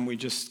anytime we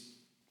just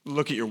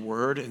look at your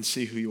word and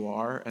see who you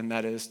are, and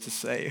that is to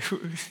say,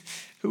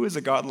 who is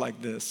a God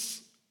like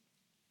this?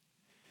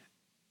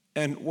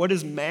 And what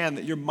is man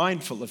that you're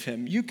mindful of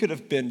him? You could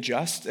have been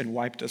just and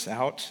wiped us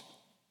out.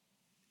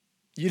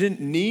 You didn't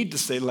need to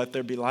say, let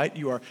there be light.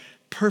 You are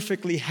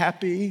perfectly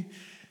happy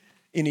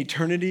in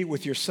eternity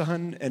with your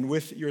Son and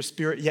with your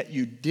Spirit, yet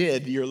you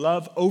did. Your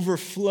love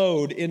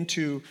overflowed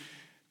into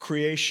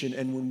creation.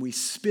 And when we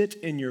spit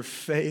in your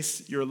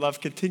face, your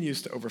love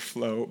continues to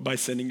overflow by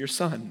sending your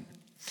Son.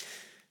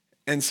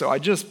 And so I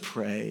just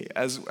pray,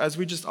 as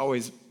we just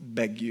always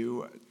beg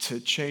you, to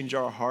change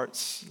our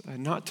hearts,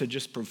 not to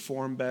just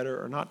perform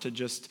better or not to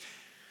just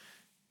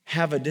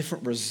have a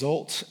different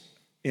result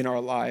in our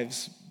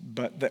lives,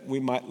 but that we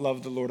might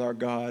love the Lord our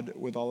God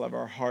with all of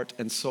our heart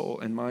and soul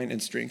and mind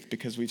and strength,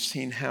 because we've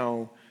seen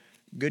how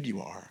good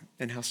you are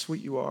and how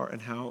sweet you are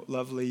and how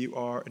lovely you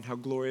are and how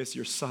glorious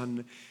your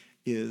Son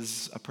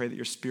is. I pray that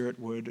your Spirit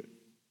would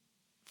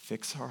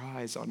fix our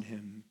eyes on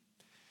him,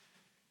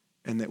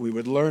 and that we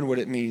would learn what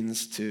it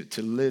means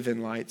to live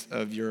in light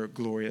of your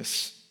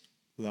glorious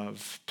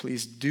love.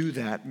 Please do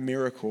that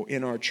miracle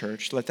in our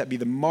church. Let that be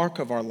the mark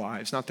of our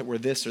lives, not that we're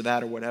this or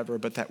that or whatever,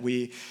 but that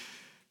we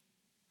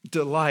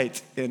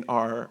delight in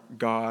our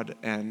God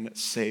and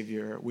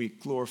Savior. We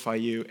glorify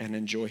you and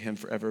enjoy him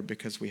forever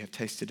because we have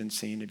tasted and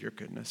seen of your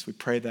goodness. We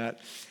pray that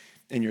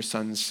in your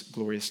Son's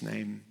glorious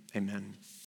name. Amen.